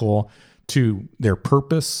critical to their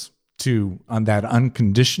purpose, to that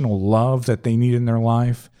unconditional love that they need in their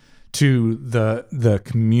life, to the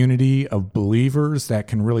community of believers that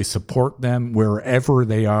can really support them wherever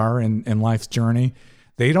they are in life's journey.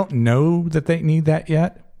 They don't know that they need that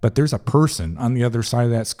yet, but there's a person on the other side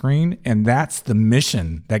of that screen, and that's the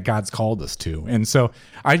mission that God's called us to. And so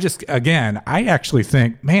I actually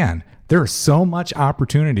think, man, there's so much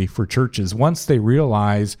opportunity for churches once they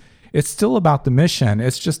realize it's still about the mission.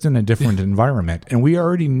 It's just in a different environment. And we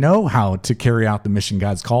already know how to carry out the mission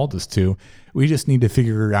God's called us to. We just need to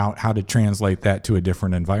figure out how to translate that to a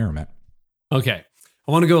different environment. Okay.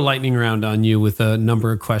 I want to go lightning round on you with a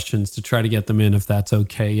number of questions to try to get them in, if that's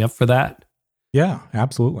okay. You up for that? Yeah,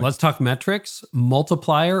 absolutely. Let's talk metrics,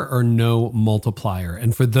 multiplier or no multiplier.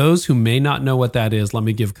 And for those who may not know what that is, let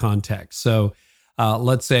me give context. So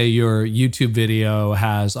let's say your YouTube video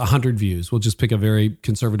has 100 views. We'll just pick a very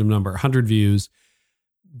conservative number, 100 views.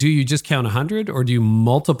 Do you just count 100 or do you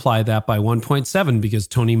multiply that by 1.7 because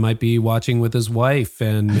Tony might be watching with his wife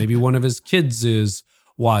and maybe one of his kids is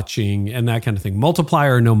watching and that kind of thing?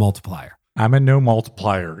 Multiplier or no multiplier? I'm a no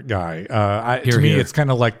multiplier guy. To me, it's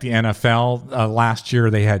kind of like the NFL. Last year,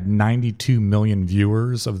 they had 92 million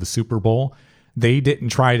viewers of the Super Bowl. They didn't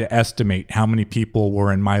try to estimate how many people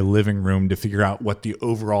were in my living room to figure out what the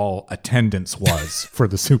overall attendance was for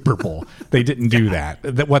the Super Bowl. They didn't do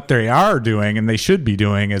that. What they are doing, and they should be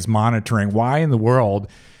doing, is monitoring why in the world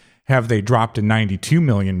have they dropped to 92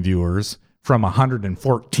 million viewers from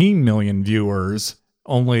 114 million viewers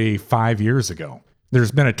only 5 years ago.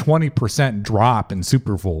 There's been a 20% drop in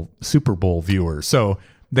Super Bowl viewers. So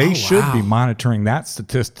they should be monitoring that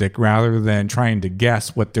statistic rather than trying to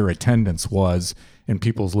guess what their attendance was in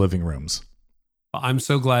people's living rooms. I'm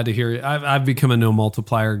so glad to hear it. I've become a no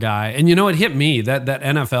multiplier guy. And you know, it hit me that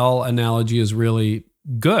NFL analogy is really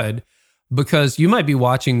good because you might be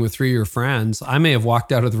watching with three of your friends. I may have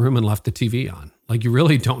walked out of the room and left the TV on. Like, you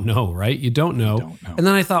really don't know, right? You don't know. And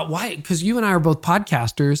then I thought, why? Because you and I are both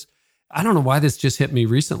podcasters. I don't know why this just hit me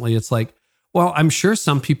recently. It's like, well, I'm sure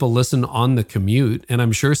some people listen on the commute, and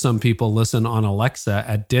I'm sure some people listen on Alexa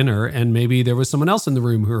at dinner, and maybe there was someone else in the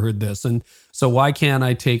room who heard this. And so why can't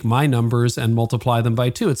I take my numbers and multiply them by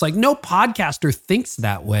 2? It's like no podcaster thinks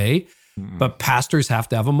that way, but pastors have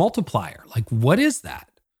to have a multiplier. Like, what is that?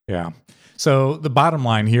 Yeah. So the bottom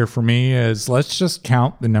line here for me is let's just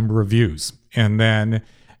count the number of views and then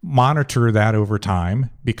monitor that over time,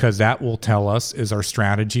 because that will tell us, is our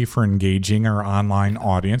strategy for engaging our online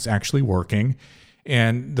audience actually working?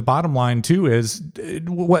 And the bottom line too is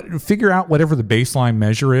figure out whatever the baseline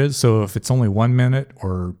measure is. So if it's only 1 minute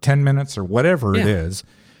or 10 minutes or whatever it is,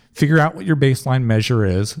 figure out what your baseline measure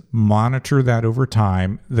is, monitor that over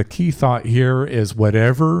time. The key thought here is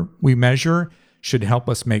whatever we measure should help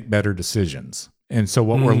us make better decisions. And so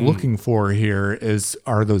what we're looking for here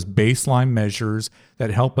are those baseline measures that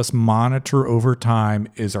help us monitor over time,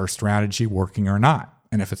 is our strategy working or not?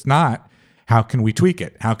 And if it's not, how can we tweak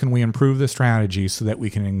it? How can we improve the strategy so that we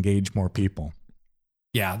can engage more people?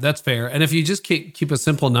 Yeah, that's fair. And if you just keep a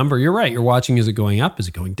simple number, you're right. You're watching, is it going up? Is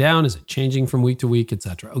it going down? Is it changing from week to week, et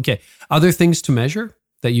cetera? Okay. Other things to measure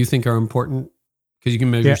that you think are important? Because you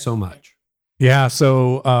can measure so much. Yeah.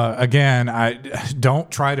 So again, I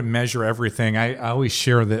don't try to measure everything. I always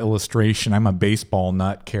share the illustration. I'm a baseball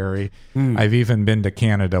nut, Carey. I've even been to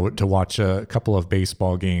Canada to watch a couple of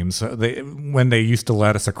baseball games when they used to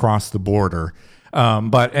let us across the border.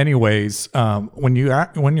 But anyways, when you're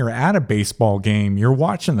at a baseball game, you're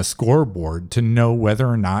watching the scoreboard to know whether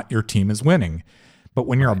or not your team is winning. But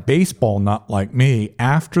when you're a baseball nut like me,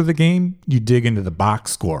 after the game, you dig into the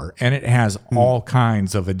box score, and it has all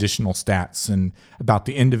kinds of additional stats and about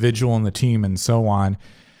the individual and the team and so on.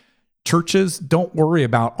 Churches, don't worry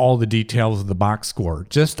about all the details of the box score.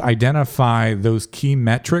 Just identify those key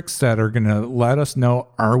metrics that are going to let us know,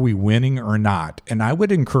 are we winning or not? And I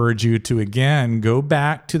would encourage you to, again, go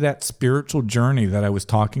back to that spiritual journey that I was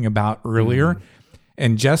talking about earlier.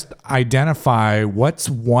 And just identify what's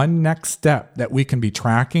one next step that we can be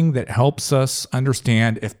tracking that helps us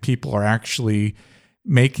understand if people are actually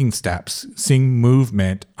making steps, seeing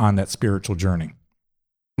movement on that spiritual journey.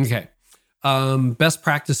 Okay. Best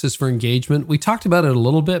practices for engagement. We talked about it a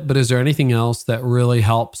little bit, but is there anything else that really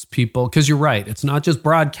helps people? Because you're right. It's not just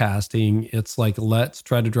broadcasting. It's like, let's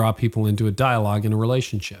try to draw people into a dialogue and a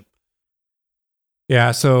relationship.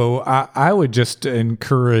 Yeah, so I would just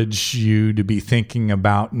encourage you to be thinking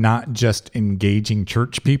about not just engaging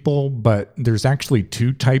church people, but there's actually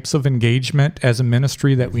two types of engagement as a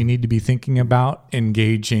ministry that we need to be thinking about: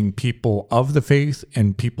 engaging people of the faith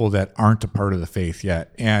and people that aren't a part of the faith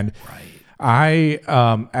yet. And I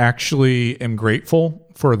actually am grateful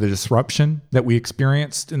for the disruption that we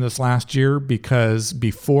experienced in this last year, because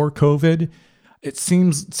before COVID, it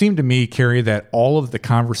seemed to me, Carey, that all of the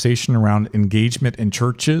conversation around engagement in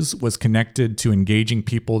churches was connected to engaging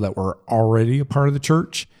people that were already a part of the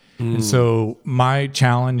church. And so my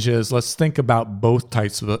challenge is, let's think about both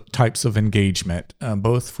types of engagement,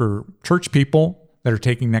 both for church people that are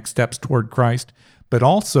taking next steps toward Christ, but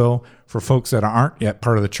also for folks that aren't yet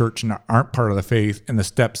part of the church and aren't part of the faith, and the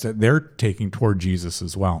steps that they're taking toward Jesus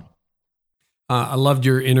as well. I loved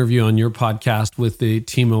your interview on your podcast with the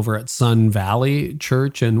team over at Sun Valley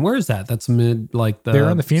Church. And where is that? That's they're in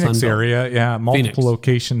the Phoenix area. Yeah. Multiple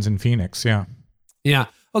locations in Phoenix. Yeah. Yeah.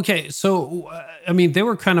 Okay. So, I mean, they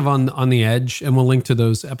were kind of on the edge, and we'll link to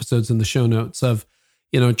those episodes in the show notes of,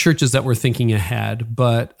 churches that were thinking ahead.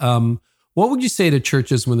 But what would you say to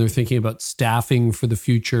churches when they're thinking about staffing for the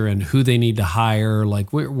future and who they need to hire?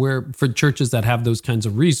 Like where for churches that have those kinds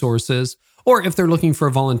of resources, or if they're looking for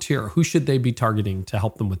a volunteer, who should they be targeting to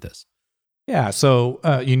help them with this? Yeah, so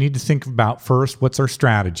you need to think about first, what's our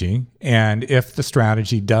strategy? And if the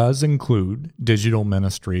strategy does include digital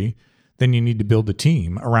ministry, then you need to build a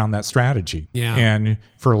team around that strategy. Yeah. And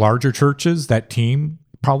for larger churches, that team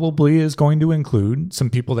probably is going to include some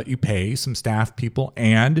people that you pay, some staff people,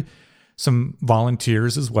 and some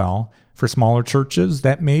volunteers as well. For smaller churches,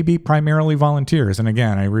 that may be primarily volunteers. And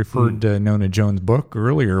again, I referred to Nona Jones' book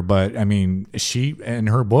earlier, but I mean, in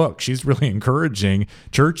her book, she's really encouraging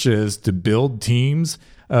churches to build teams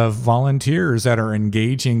of volunteers that are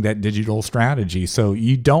engaging that digital strategy. So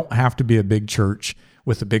you don't have to be a big church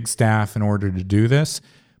with a big staff in order to do this,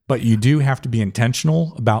 but you do have to be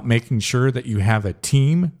intentional about making sure that you have a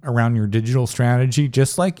team around your digital strategy,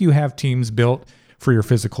 just like you have teams built for your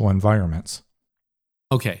physical environments.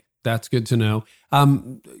 Okay. That's good to know.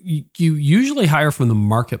 You usually hire from the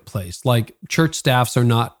marketplace. Like, church staffs are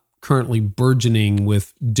not currently burgeoning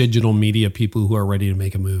with digital media people who are ready to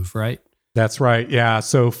make a move, right? That's right. Yeah.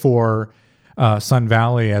 So for Sun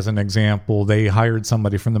Valley, as an example, they hired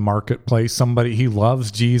somebody from the marketplace. Somebody, he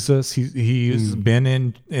loves Jesus. He's been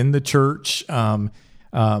in the church,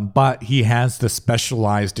 but he has the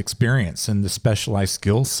specialized experience and the specialized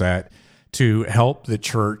skill set to help the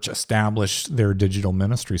church establish their digital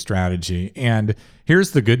ministry strategy. And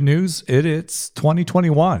here's the good news. It's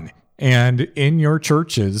 2021. And in your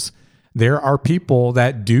churches, there are people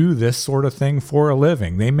that do this sort of thing for a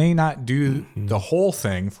living. They may not do the whole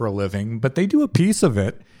thing for a living, but they do a piece of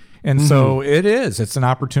it. And so it's an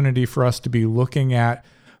opportunity for us to be looking at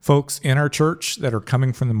folks in our church that are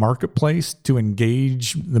coming from the marketplace to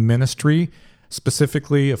engage the ministry.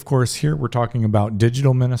 Specifically, of course, here we're talking about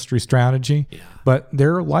digital ministry strategy, but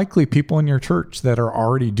there are likely people in your church that are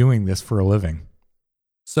already doing this for a living.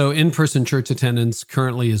 So in-person church attendance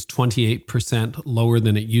currently is 28% lower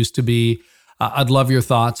than it used to be. I'd love your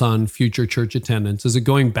thoughts on future church attendance. Is it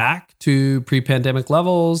going back to pre-pandemic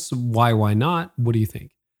levels? Why not? What do you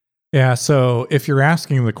think? Yeah, so if you're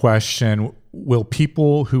asking the question, will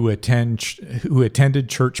people who attended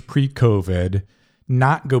church pre-COVID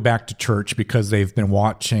not go back to church because they've been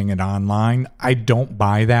watching it online? I don't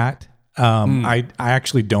buy that. I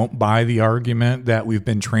actually don't buy the argument that we've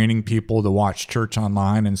been training people to watch church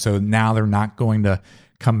online, and so now they're not going to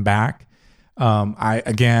come back.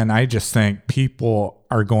 I just think people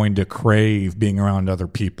are going to crave being around other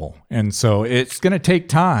people, and so it's going to take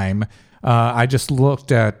time. I just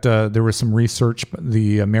looked at, there was some research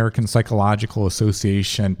the American Psychological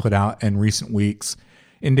Association put out in recent weeks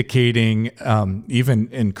indicating even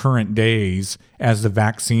in current days, as the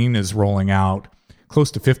vaccine is rolling out,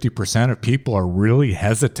 close to 50% of people are really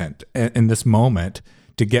hesitant in this moment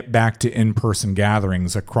to get back to in-person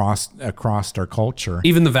gatherings across our culture.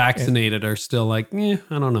 Even the vaccinated are still like, I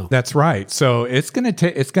don't know. That's right. So it's going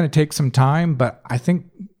to take some time, but I think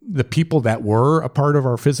the people that were a part of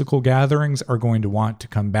our physical gatherings are going to want to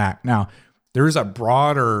come back. Now, there's a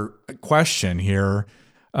broader question here.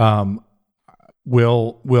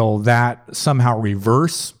 Will that somehow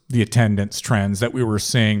reverse the attendance trends that we were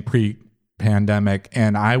seeing pre-pandemic?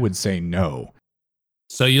 And I would say no.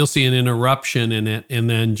 So you'll see an interruption in it and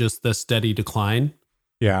then just the steady decline?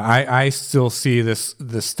 Yeah, I still see this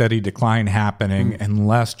steady decline happening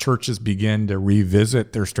unless churches begin to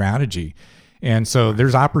revisit their strategy. And so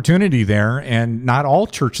there's opportunity there, and not all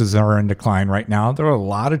churches are in decline right now. There are a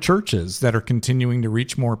lot of churches that are continuing to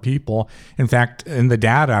reach more people. In fact, in the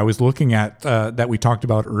data I was looking at that we talked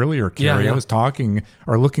about earlier, Carey, I was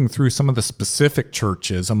looking through some of the specific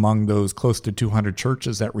churches among those close to 200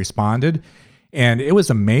 churches that responded. And it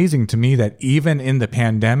was amazing to me that even in the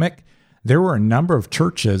pandemic, there were a number of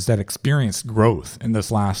churches that experienced growth in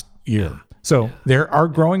this last year. So there are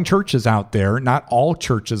growing churches out there. Not all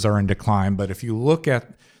churches are in decline, but if you look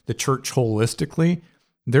at the church holistically,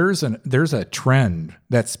 there's a trend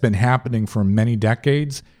that's been happening for many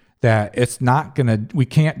decades that we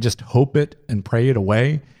can't just hope it and pray it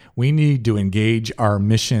away. We need to engage our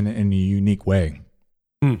mission in a unique way.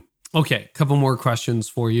 Okay, a couple more questions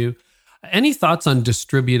for you. Any thoughts on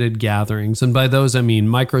distributed gatherings? And by those, I mean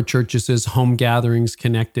micro churches, home gatherings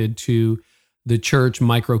connected to the church,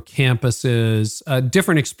 micro campuses,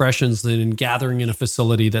 different expressions than in gathering in a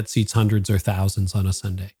facility that seats hundreds or thousands on a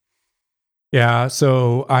Sunday. Yeah,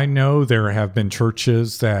 so I know there have been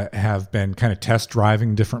churches that have been kind of test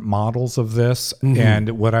driving different models of this.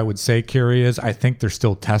 And what I would say, Carey, is I think they're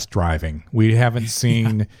still test driving. We haven't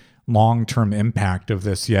seen long-term impact of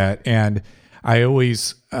this yet. And I've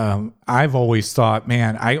always thought,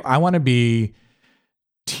 man, I want to be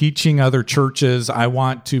teaching other churches. I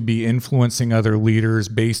want to be influencing other leaders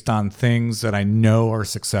based on things that I know are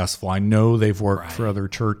successful. I know they've worked for other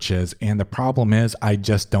churches. And the problem is I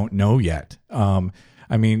just don't know yet.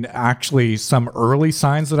 Actually, some early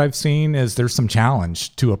signs that I've seen is there's some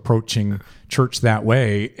challenge to approaching church that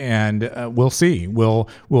way. And we'll see. Will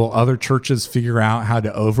other churches figure out how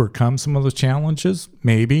to overcome some of those challenges?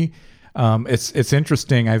 Maybe. It's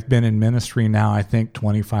interesting. I've been in ministry now, I think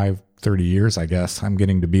 25, 30 years, I guess. I'm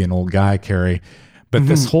getting to be an old guy, Carey. But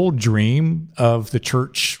this whole dream of the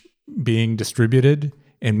church being distributed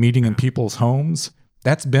and meeting in people's homes,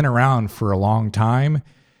 that's been around for a long time.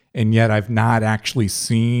 And yet I've not actually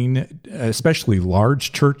seen, especially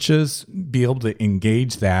large churches, be able to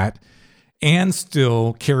engage that and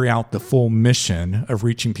still carry out the full mission of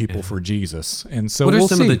reaching people for Jesus. And so we'll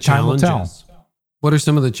see. Of the challenges? What are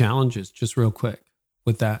some of the challenges, just real quick,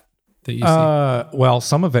 with that you see? Well,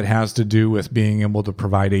 some of it has to do with being able to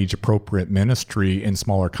provide age-appropriate ministry in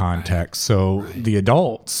smaller contexts. So the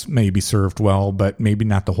adults may be served well, but maybe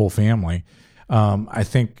not the whole family. I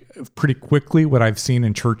think pretty quickly what I've seen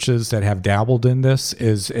in churches that have dabbled in this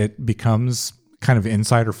is it becomes kind of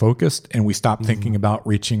insider-focused, and we stop thinking about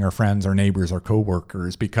reaching our friends, our neighbors, our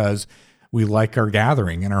coworkers, because we like our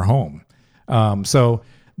gathering in our home. So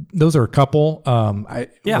those are a couple.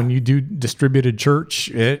 When you do distributed church,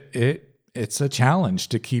 it's a challenge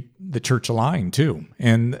to keep the church aligned too,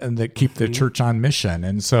 and that keep the church on mission.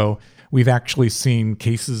 And so we've actually seen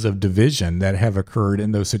cases of division that have occurred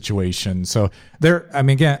in those situations. So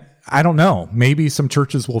again, I don't know. Maybe some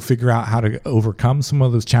churches will figure out how to overcome some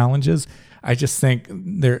of those challenges. I just think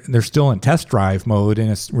they're still in test drive mode, and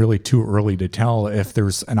it's really too early to tell if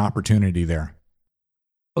there's an opportunity there.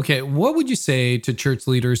 Okay, what would you say to church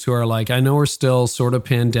leaders who are like, I know we're still sort of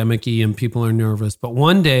pandemic-y and people are nervous, but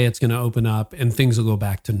one day it's going to open up and things will go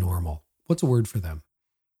back to normal? What's a word for them?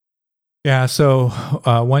 Yeah, so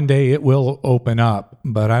one day it will open up,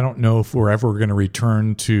 but I don't know if we're ever going to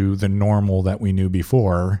return to the normal that we knew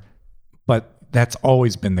before, but that's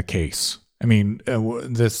always been the case. I mean,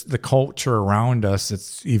 the culture around us,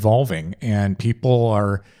 it's evolving, and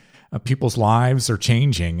people's lives are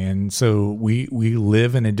changing. And so we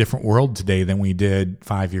live in a different world today than we did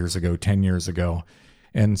 5 years ago, 10 years ago.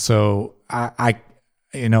 And so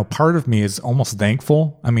part of me is almost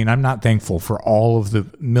thankful. I mean, I'm not thankful for all of the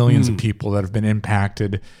millions of people that have been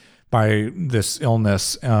impacted by this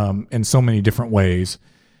illness in so many different ways.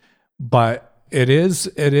 But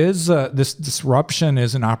this disruption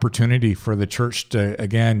is an opportunity for the church to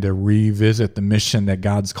revisit the mission that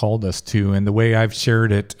God's called us to. And the way I've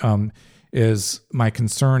shared it is my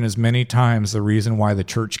concern is many times the reason why the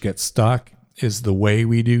church gets stuck is the way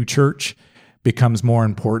we do church becomes more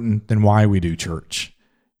important than why we do church.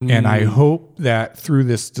 And I hope that through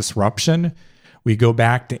this disruption, we go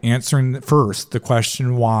back to answering first the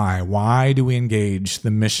question, why? Why do we engage the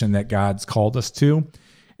mission that God's called us to?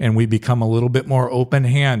 And we become a little bit more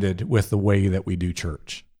open-handed with the way that we do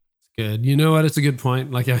church. Good. You know what? It's a good point.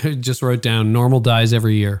 Like I just wrote down, normal dies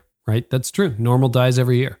every year, right? That's true. Normal dies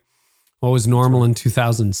every year. What was normal in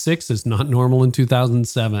 2006 is not normal in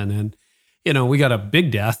 2007. And, we got a big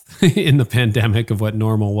death in the pandemic of what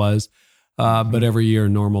normal was. But every year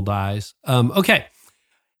normal dies. Okay.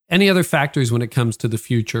 Any other factors when it comes to the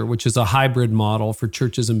future, which is a hybrid model for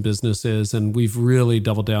churches and businesses? And we've really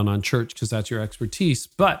doubled down on church because that's your expertise.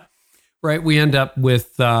 But, right, we end up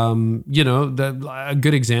with, a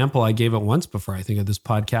good example. I gave it once before, I think, of this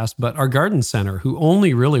podcast, but our garden center, who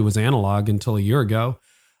only really was analog until a year ago.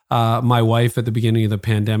 My wife, at the beginning of the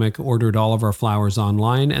pandemic, ordered all of our flowers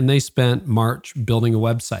online, and they spent March building a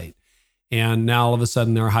website. And now all of a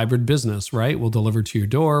sudden they're a hybrid business, right? We'll deliver to your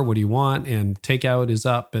door. What do you want? And takeout is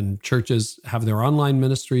up, and churches have their online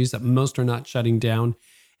ministries that most are not shutting down.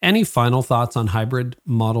 Any final thoughts on hybrid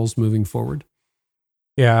models moving forward?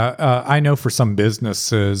 Yeah, I know for some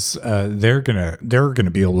businesses, they're gonna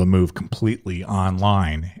be able to move completely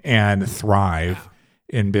online and thrive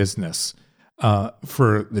in business.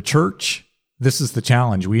 For the church, this is the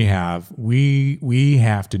challenge we have. We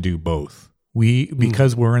have to do both.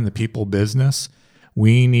 Because we're in the people business,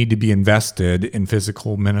 we need to be invested in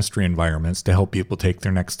physical ministry environments to help people take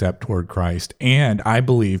their next step toward Christ. And I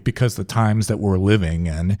believe because the times that we're living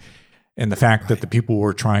in and the fact that the people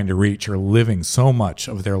we're trying to reach are living so much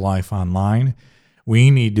of their life online,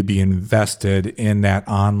 we need to be invested in that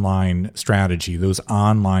online strategy, those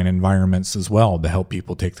online environments as well, to help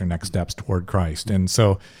people take their next steps toward Christ. And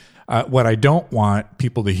so what I don't want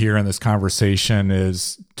people to hear in this conversation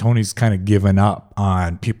is Tony's kind of given up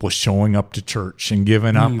on people showing up to church and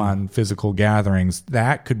given up on physical gatherings.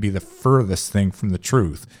 That could be the furthest thing from the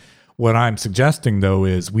truth. What I'm suggesting, though,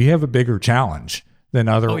 is we have a bigger challenge than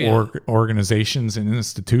other organizations and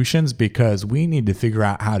institutions, because we need to figure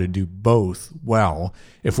out how to do both well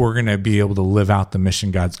if we're going to be able to live out the mission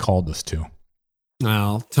God's called us to.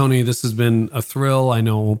 Well, Tony, this has been a thrill. I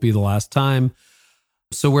know it won't be the last time.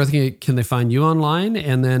 So where can they find you online?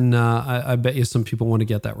 And then I bet you some people want to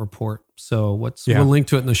get that report. So we'll link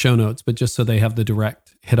to it in the show notes, but just so they have the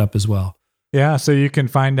direct hit up as well. Yeah, so you can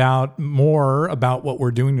find out more about what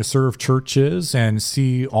we're doing to serve churches and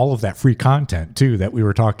see all of that free content too that we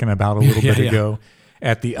were talking about a little bit ago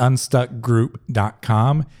at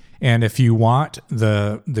theunstuckgroup.com. And if you want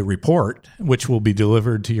the report, which will be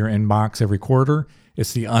delivered to your inbox every quarter,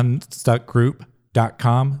 it's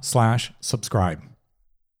theunstuckgroup.com/subscribe.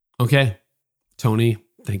 Okay. Tony,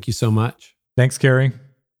 thank you so much. Thanks, Carey.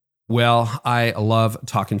 Well, I love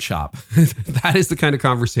talking shop. That is the kind of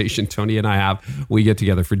conversation Tony and I have. We get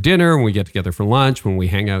together for dinner, when we get together for lunch, when we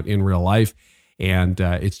hang out in real life. And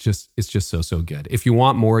it's just so good. If you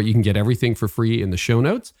want more, you can get everything for free in the show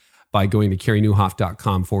notes by going to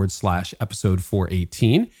careynieuwhof.com/episode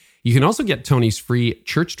 418. You can also get Tony's free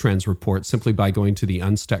church trends report simply by going to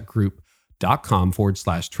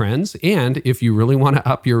theunstuckgroup.com/trends. And if you really want to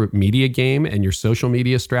up your media game and your social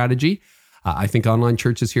media strategy, I think online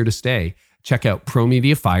church is here to stay. Check out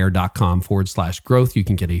promediafire.com/growth. You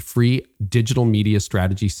can get a free digital media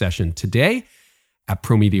strategy session today at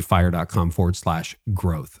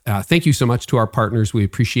promediafire.com/growth. Thank you so much to our partners. We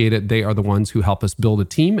appreciate it. They are the ones who help us build a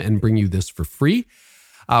team and bring you this for free.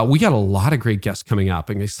 We got a lot of great guests coming up.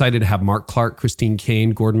 I'm excited to have Mark Clark, Christine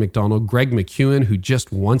Kane, Gordon McDonald, Greg McEwen, who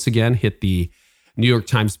just once again hit the New York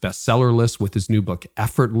Times bestseller list with his new book,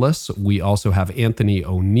 Effortless. We also have Anthony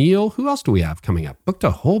O'Neill. Who else do we have coming up? Booked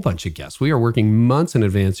a whole bunch of guests. We are working months in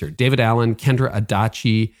advance here. David Allen, Kendra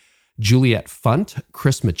Adachi, Juliet Funt,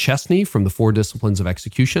 Chris McChesney from the 4 Disciplines of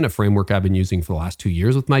Execution, a framework I've been using for the last 2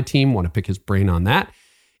 years with my team. Want to pick his brain on that.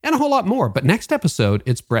 and a whole lot more. But next episode,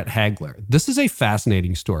 it's Brett Hagler. This is a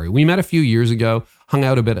fascinating story. We met a few years ago, hung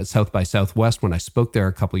out a bit at South by Southwest when I spoke there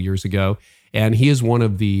a couple of years ago. And he is one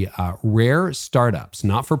of the rare startups,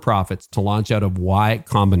 not-for-profits, to launch out of Y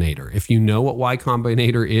Combinator. If you know what Y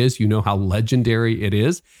Combinator is, you know how legendary it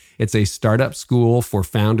is. It's a startup school for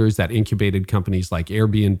founders that incubated companies like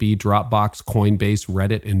Airbnb, Dropbox, Coinbase,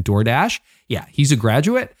 Reddit, and DoorDash. Yeah, he's a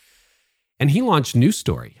graduate. And he launched News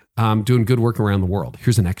Story, doing good work around the world.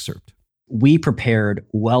 Here's an excerpt. We prepared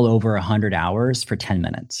well over 100 hours for 10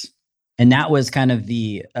 minutes. And that was kind of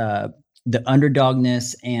the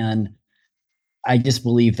underdogness, and I just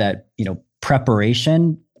believe that,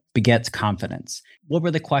 preparation begets confidence. What were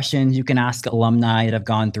the questions you can ask alumni that have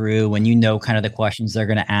gone through when you know kind of the questions they're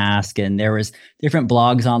going to ask? And there was different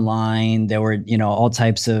blogs online. There were, all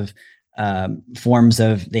types of forms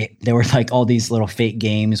of, there were like all these little fake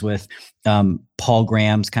games with Paul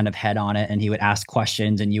Graham's kind of head on it. And he would ask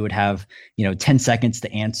questions and you would have, 10 seconds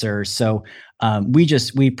to answer. So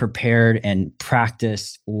we prepared and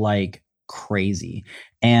practiced like crazy.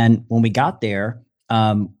 And when we got there,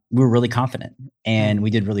 we were really confident and we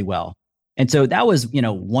did really well. And so that was,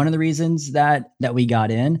 one of the reasons that we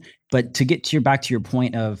got in. But to get back to your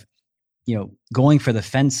point of, going for the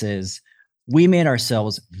fences, we made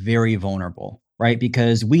ourselves very vulnerable, right?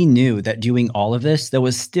 Because we knew that doing all of this, there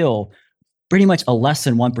was still pretty much a less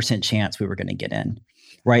than 1% chance we were going to get in,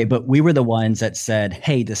 right? But we were the ones that said,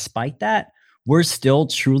 hey, despite that, we're still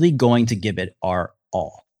truly going to give it our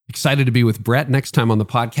all. Excited to be with Brett next time on the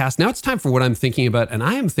podcast. Now it's time for what I'm thinking about, and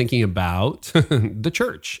I am thinking about the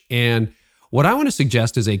church. And what I want to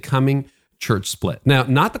suggest is a coming church split. Now,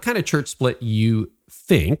 not the kind of church split you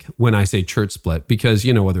think when I say church split, because,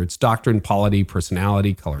 whether it's doctrine, polity,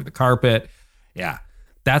 personality, color of the carpet, yeah,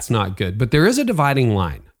 that's not good. But there is a dividing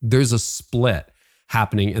line. There's a split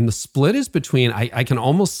happening, and the split is between, I can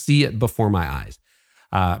almost see it before my eyes.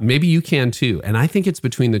 Maybe you can too. And I think it's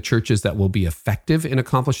between the churches that will be effective in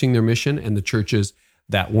accomplishing their mission and the churches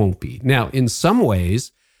that won't be. Now, in some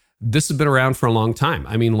ways, this has been around for a long time.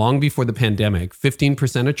 I mean, long before the pandemic,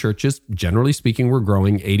 15% of churches, generally speaking, were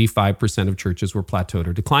growing. 85% of churches were plateaued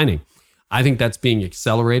or declining. I think that's being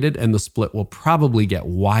accelerated, and the split will probably get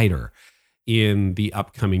wider in the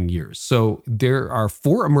upcoming years. So there are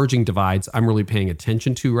 4 emerging divides I'm really paying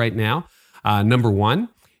attention to right now. Number one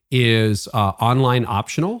is online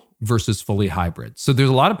optional versus fully hybrid. So there's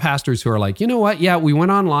a lot of pastors who are like, you know what? Yeah, we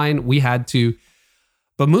went online, we had to,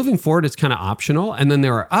 but moving forward, it's kind of optional. And then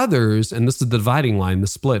there are others, and this is the dividing line, the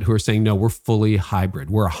split, who are saying, no, we're fully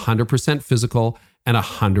hybrid. We're 100% physical and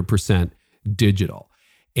 100% digital.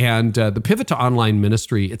 And the pivot to online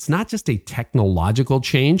ministry, it's not just a technological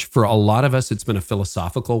change. For a lot of us, it's been a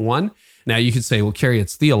philosophical one. Now you could say, well, Carey,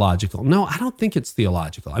 it's theological. No, I don't think it's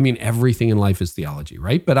theological. I mean, everything in life is theology,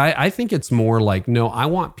 right? But I think it's more like, no, I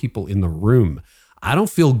want people in the room. I don't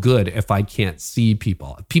feel good if I can't see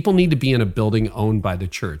people. People need to be in a building owned by the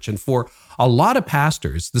church. And for a lot of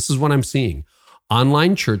pastors, this is what I'm seeing.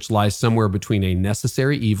 Online church lies somewhere between a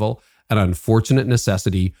necessary evil, an unfortunate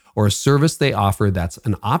necessity, or a service they offer that's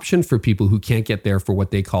an option for people who can't get there for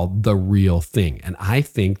what they call the real thing. And I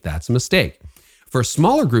think that's a mistake. For a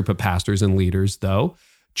smaller group of pastors and leaders, though,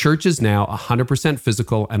 church is now 100%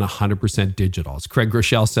 physical and 100% digital. As Craig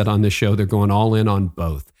Groeschel said on this show, they're going all in on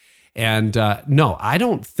both. And no, I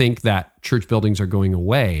don't think that church buildings are going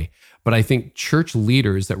away, but I think church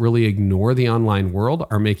leaders that really ignore the online world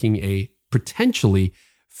are making a potentially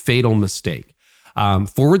fatal mistake.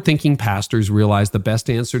 Forward-thinking pastors realize the best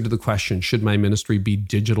answer to the question, should my ministry be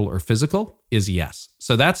digital or physical, is yes.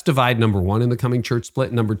 So that's divide number one in the coming church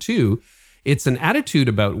split. Number two, it's an attitude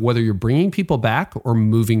about whether you're bringing people back or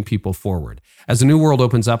moving people forward. As the new world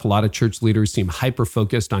opens up, a lot of church leaders seem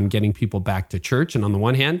hyper-focused on getting people back to church. And on the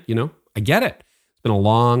one hand, I get it. It's been a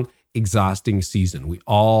long, exhausting season. We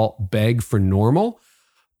all beg for normal,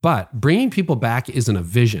 but bringing people back isn't a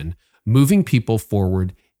vision. Moving people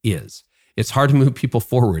forward is. It's hard to move people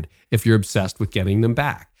forward if you're obsessed with getting them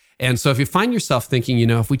back. And so if you find yourself thinking,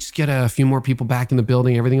 if we just get a few more people back in the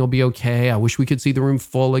building, everything will be okay. I wish we could see the room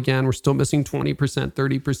full again. We're still missing 20%,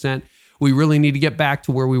 30%. We really need to get back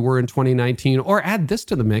to where we were in 2019, or add this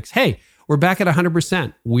to the mix. Hey, we're back at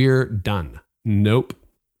 100%. We're done. Nope.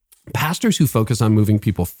 Pastors who focus on moving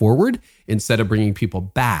people forward instead of bringing people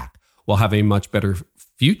back will have a much better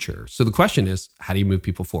future. So the question is, how do you move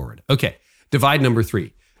people forward? Okay, divide number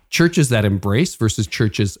 3, churches that embrace versus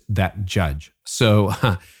churches that judge. So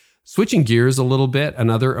switching gears a little bit,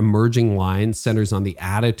 another emerging line centers on the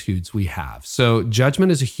attitudes we have. So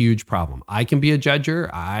judgment is a huge problem. I can be a judger.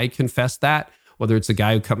 I confess that. whether it's the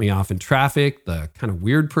guy who cut me off in traffic, the kind of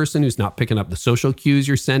weird person who's not picking up the social cues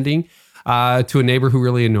you're sending, to a neighbor who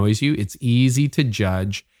really annoys you. It's easy to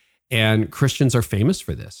judge, and Christians are famous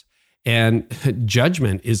for this. And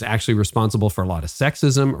judgment is actually responsible for a lot of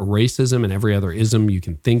sexism, racism, and every other ism you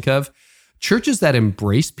can think of. Churches that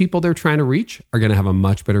embrace people they're trying to reach are going to have a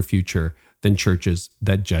much better future than churches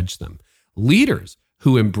that judge them. Leaders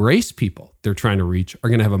who embrace people they're trying to reach are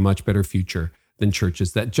going to have a much better future than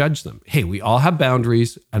churches that judge them. Hey, we all have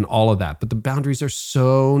boundaries and all of that, but the boundaries are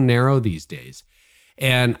so narrow these days.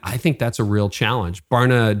 And I think that's a real challenge.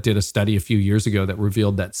 Barna did a study a few years ago that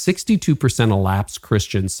revealed that 62% of lapsed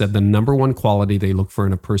Christians said the number one quality they look for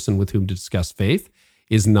in a person with whom to discuss faith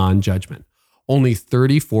is non-judgment. Only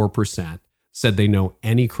 34% said they know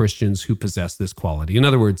any Christians who possess this quality. In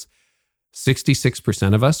other words,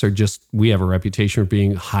 66% of us we have a reputation for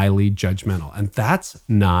being highly judgmental, and that's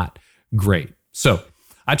not great. So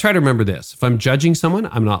I try to remember this. If I'm judging someone,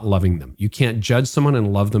 I'm not loving them. You can't judge someone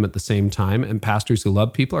and love them at the same time, and pastors who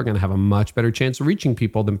love people are going to have a much better chance of reaching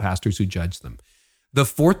people than pastors who judge them. The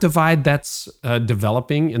fourth divide that's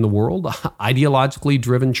developing in the world, ideologically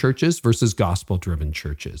driven churches versus gospel-driven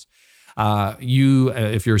churches.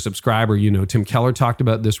 If you're a subscriber, Tim Keller talked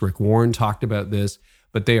about this, Rick Warren talked about this,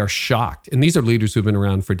 but they are shocked. And these are leaders who've been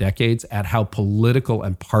around for decades at how political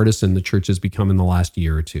and partisan the church has become in the last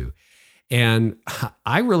year or two. And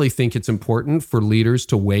I really think it's important for leaders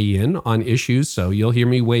to weigh in on issues. So you'll hear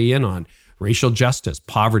me weigh in on racial justice,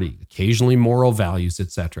 poverty, occasionally moral values,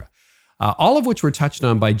 etc. All of which were touched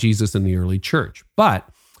on by Jesus in the early church. But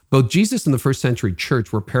both Jesus and the first century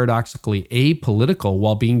church were paradoxically apolitical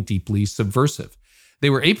while being deeply subversive. They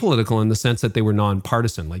were apolitical in the sense that they were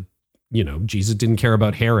nonpartisan. Like, Jesus didn't care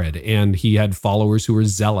about Herod, and he had followers who were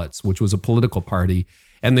zealots, which was a political party.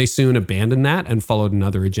 And they soon abandoned that and followed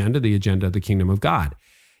another agenda, the agenda of the kingdom of God.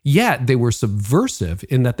 Yet they were subversive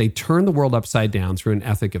in that they turned the world upside down through an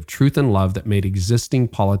ethic of truth and love that made existing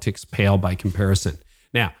politics pale by comparison.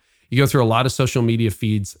 Now, you go through a lot of social media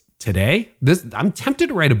feeds today. I'm tempted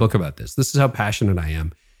to write a book about this. This is how passionate I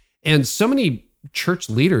am. And so many church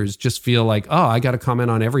leaders just feel like, oh, I got to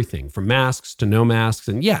comment on everything from masks to no masks.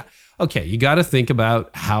 And yeah, okay, you got to think about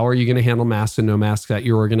how are you going to handle masks and no masks at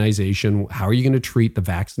your organization? How are you going to treat the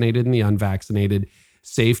vaccinated and the unvaccinated,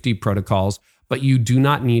 safety protocols? But you do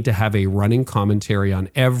not need to have a running commentary on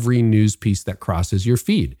every news piece that crosses your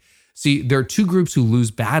feed. See, there are two groups who lose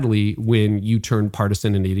badly when you turn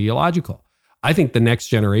partisan and ideological. I think the next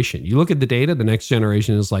generation, you look at the data, the next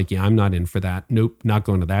generation is like, yeah, I'm not in for that. Nope, not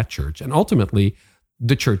going to that church. And ultimately,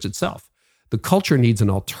 the church itself. The culture needs an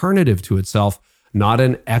alternative to itself, not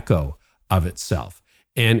an echo of itself.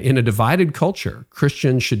 And in a divided culture,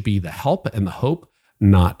 Christians should be the help and the hope,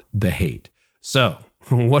 not the hate. So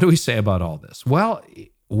what do we say about all this? Well,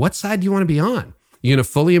 what side do you want to be on? Are you going to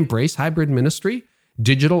fully embrace hybrid ministry,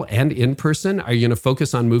 digital and in person? Are you going to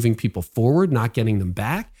focus on moving people forward, not getting them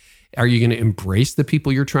back? Are you going to embrace the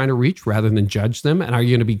people you're trying to reach rather than judge them? And are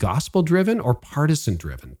you going to be gospel driven or partisan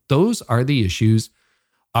driven? Those are the issues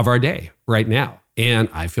of our day right now. And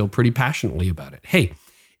I feel pretty passionately about it. Hey,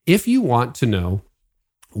 if you want to know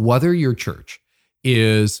whether your church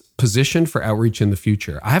is positioned for outreach in the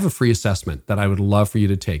future, I have a free assessment that I would love for you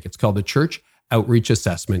to take. It's called the Church Outreach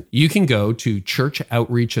Assessment. You can go to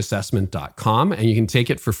churchoutreachassessment.com and you can take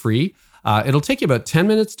it for free. It'll take you about 10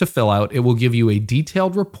 minutes to fill out. It will give you a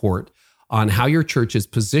detailed report on how your church is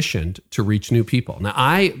positioned to reach new people. Now,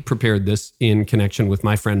 I prepared this in connection with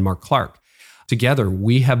my friend Mark Clark. Together,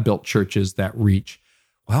 we have built churches that reach,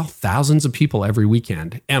 thousands of people every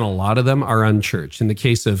weekend, and a lot of them are unchurched. In the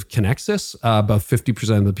case of Connexus, about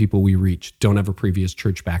 50% of the people we reach don't have a previous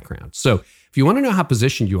church background. So if you want to know how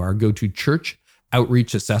positioned you are, go to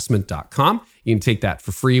churchoutreachassessment.com. You can take that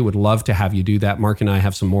for free. Would love to have you do that. Mark and I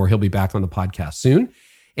have some more. He'll be back on the podcast soon.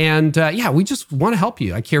 And we just want to help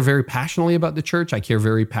you. I care very passionately about the church. I care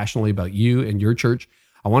very passionately about you and your church.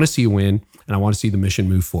 I want to see you win, and I want to see the mission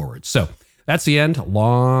move forward. So that's the end.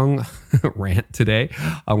 Long rant today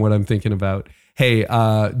on what I'm thinking about. Hey,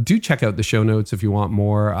 do check out the show notes if you want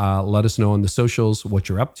more. Let us know on the socials what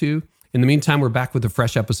you're up to. In the meantime, we're back with a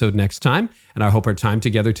fresh episode next time, and I hope our time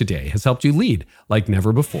together today has helped you lead like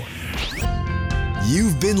never before.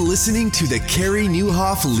 You've been listening to the Carey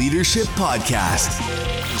Nieuwhof Leadership Podcast.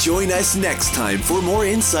 Join us next time for more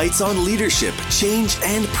insights on leadership, change,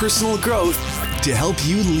 and personal growth to help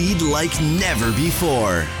you lead like never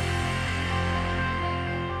before.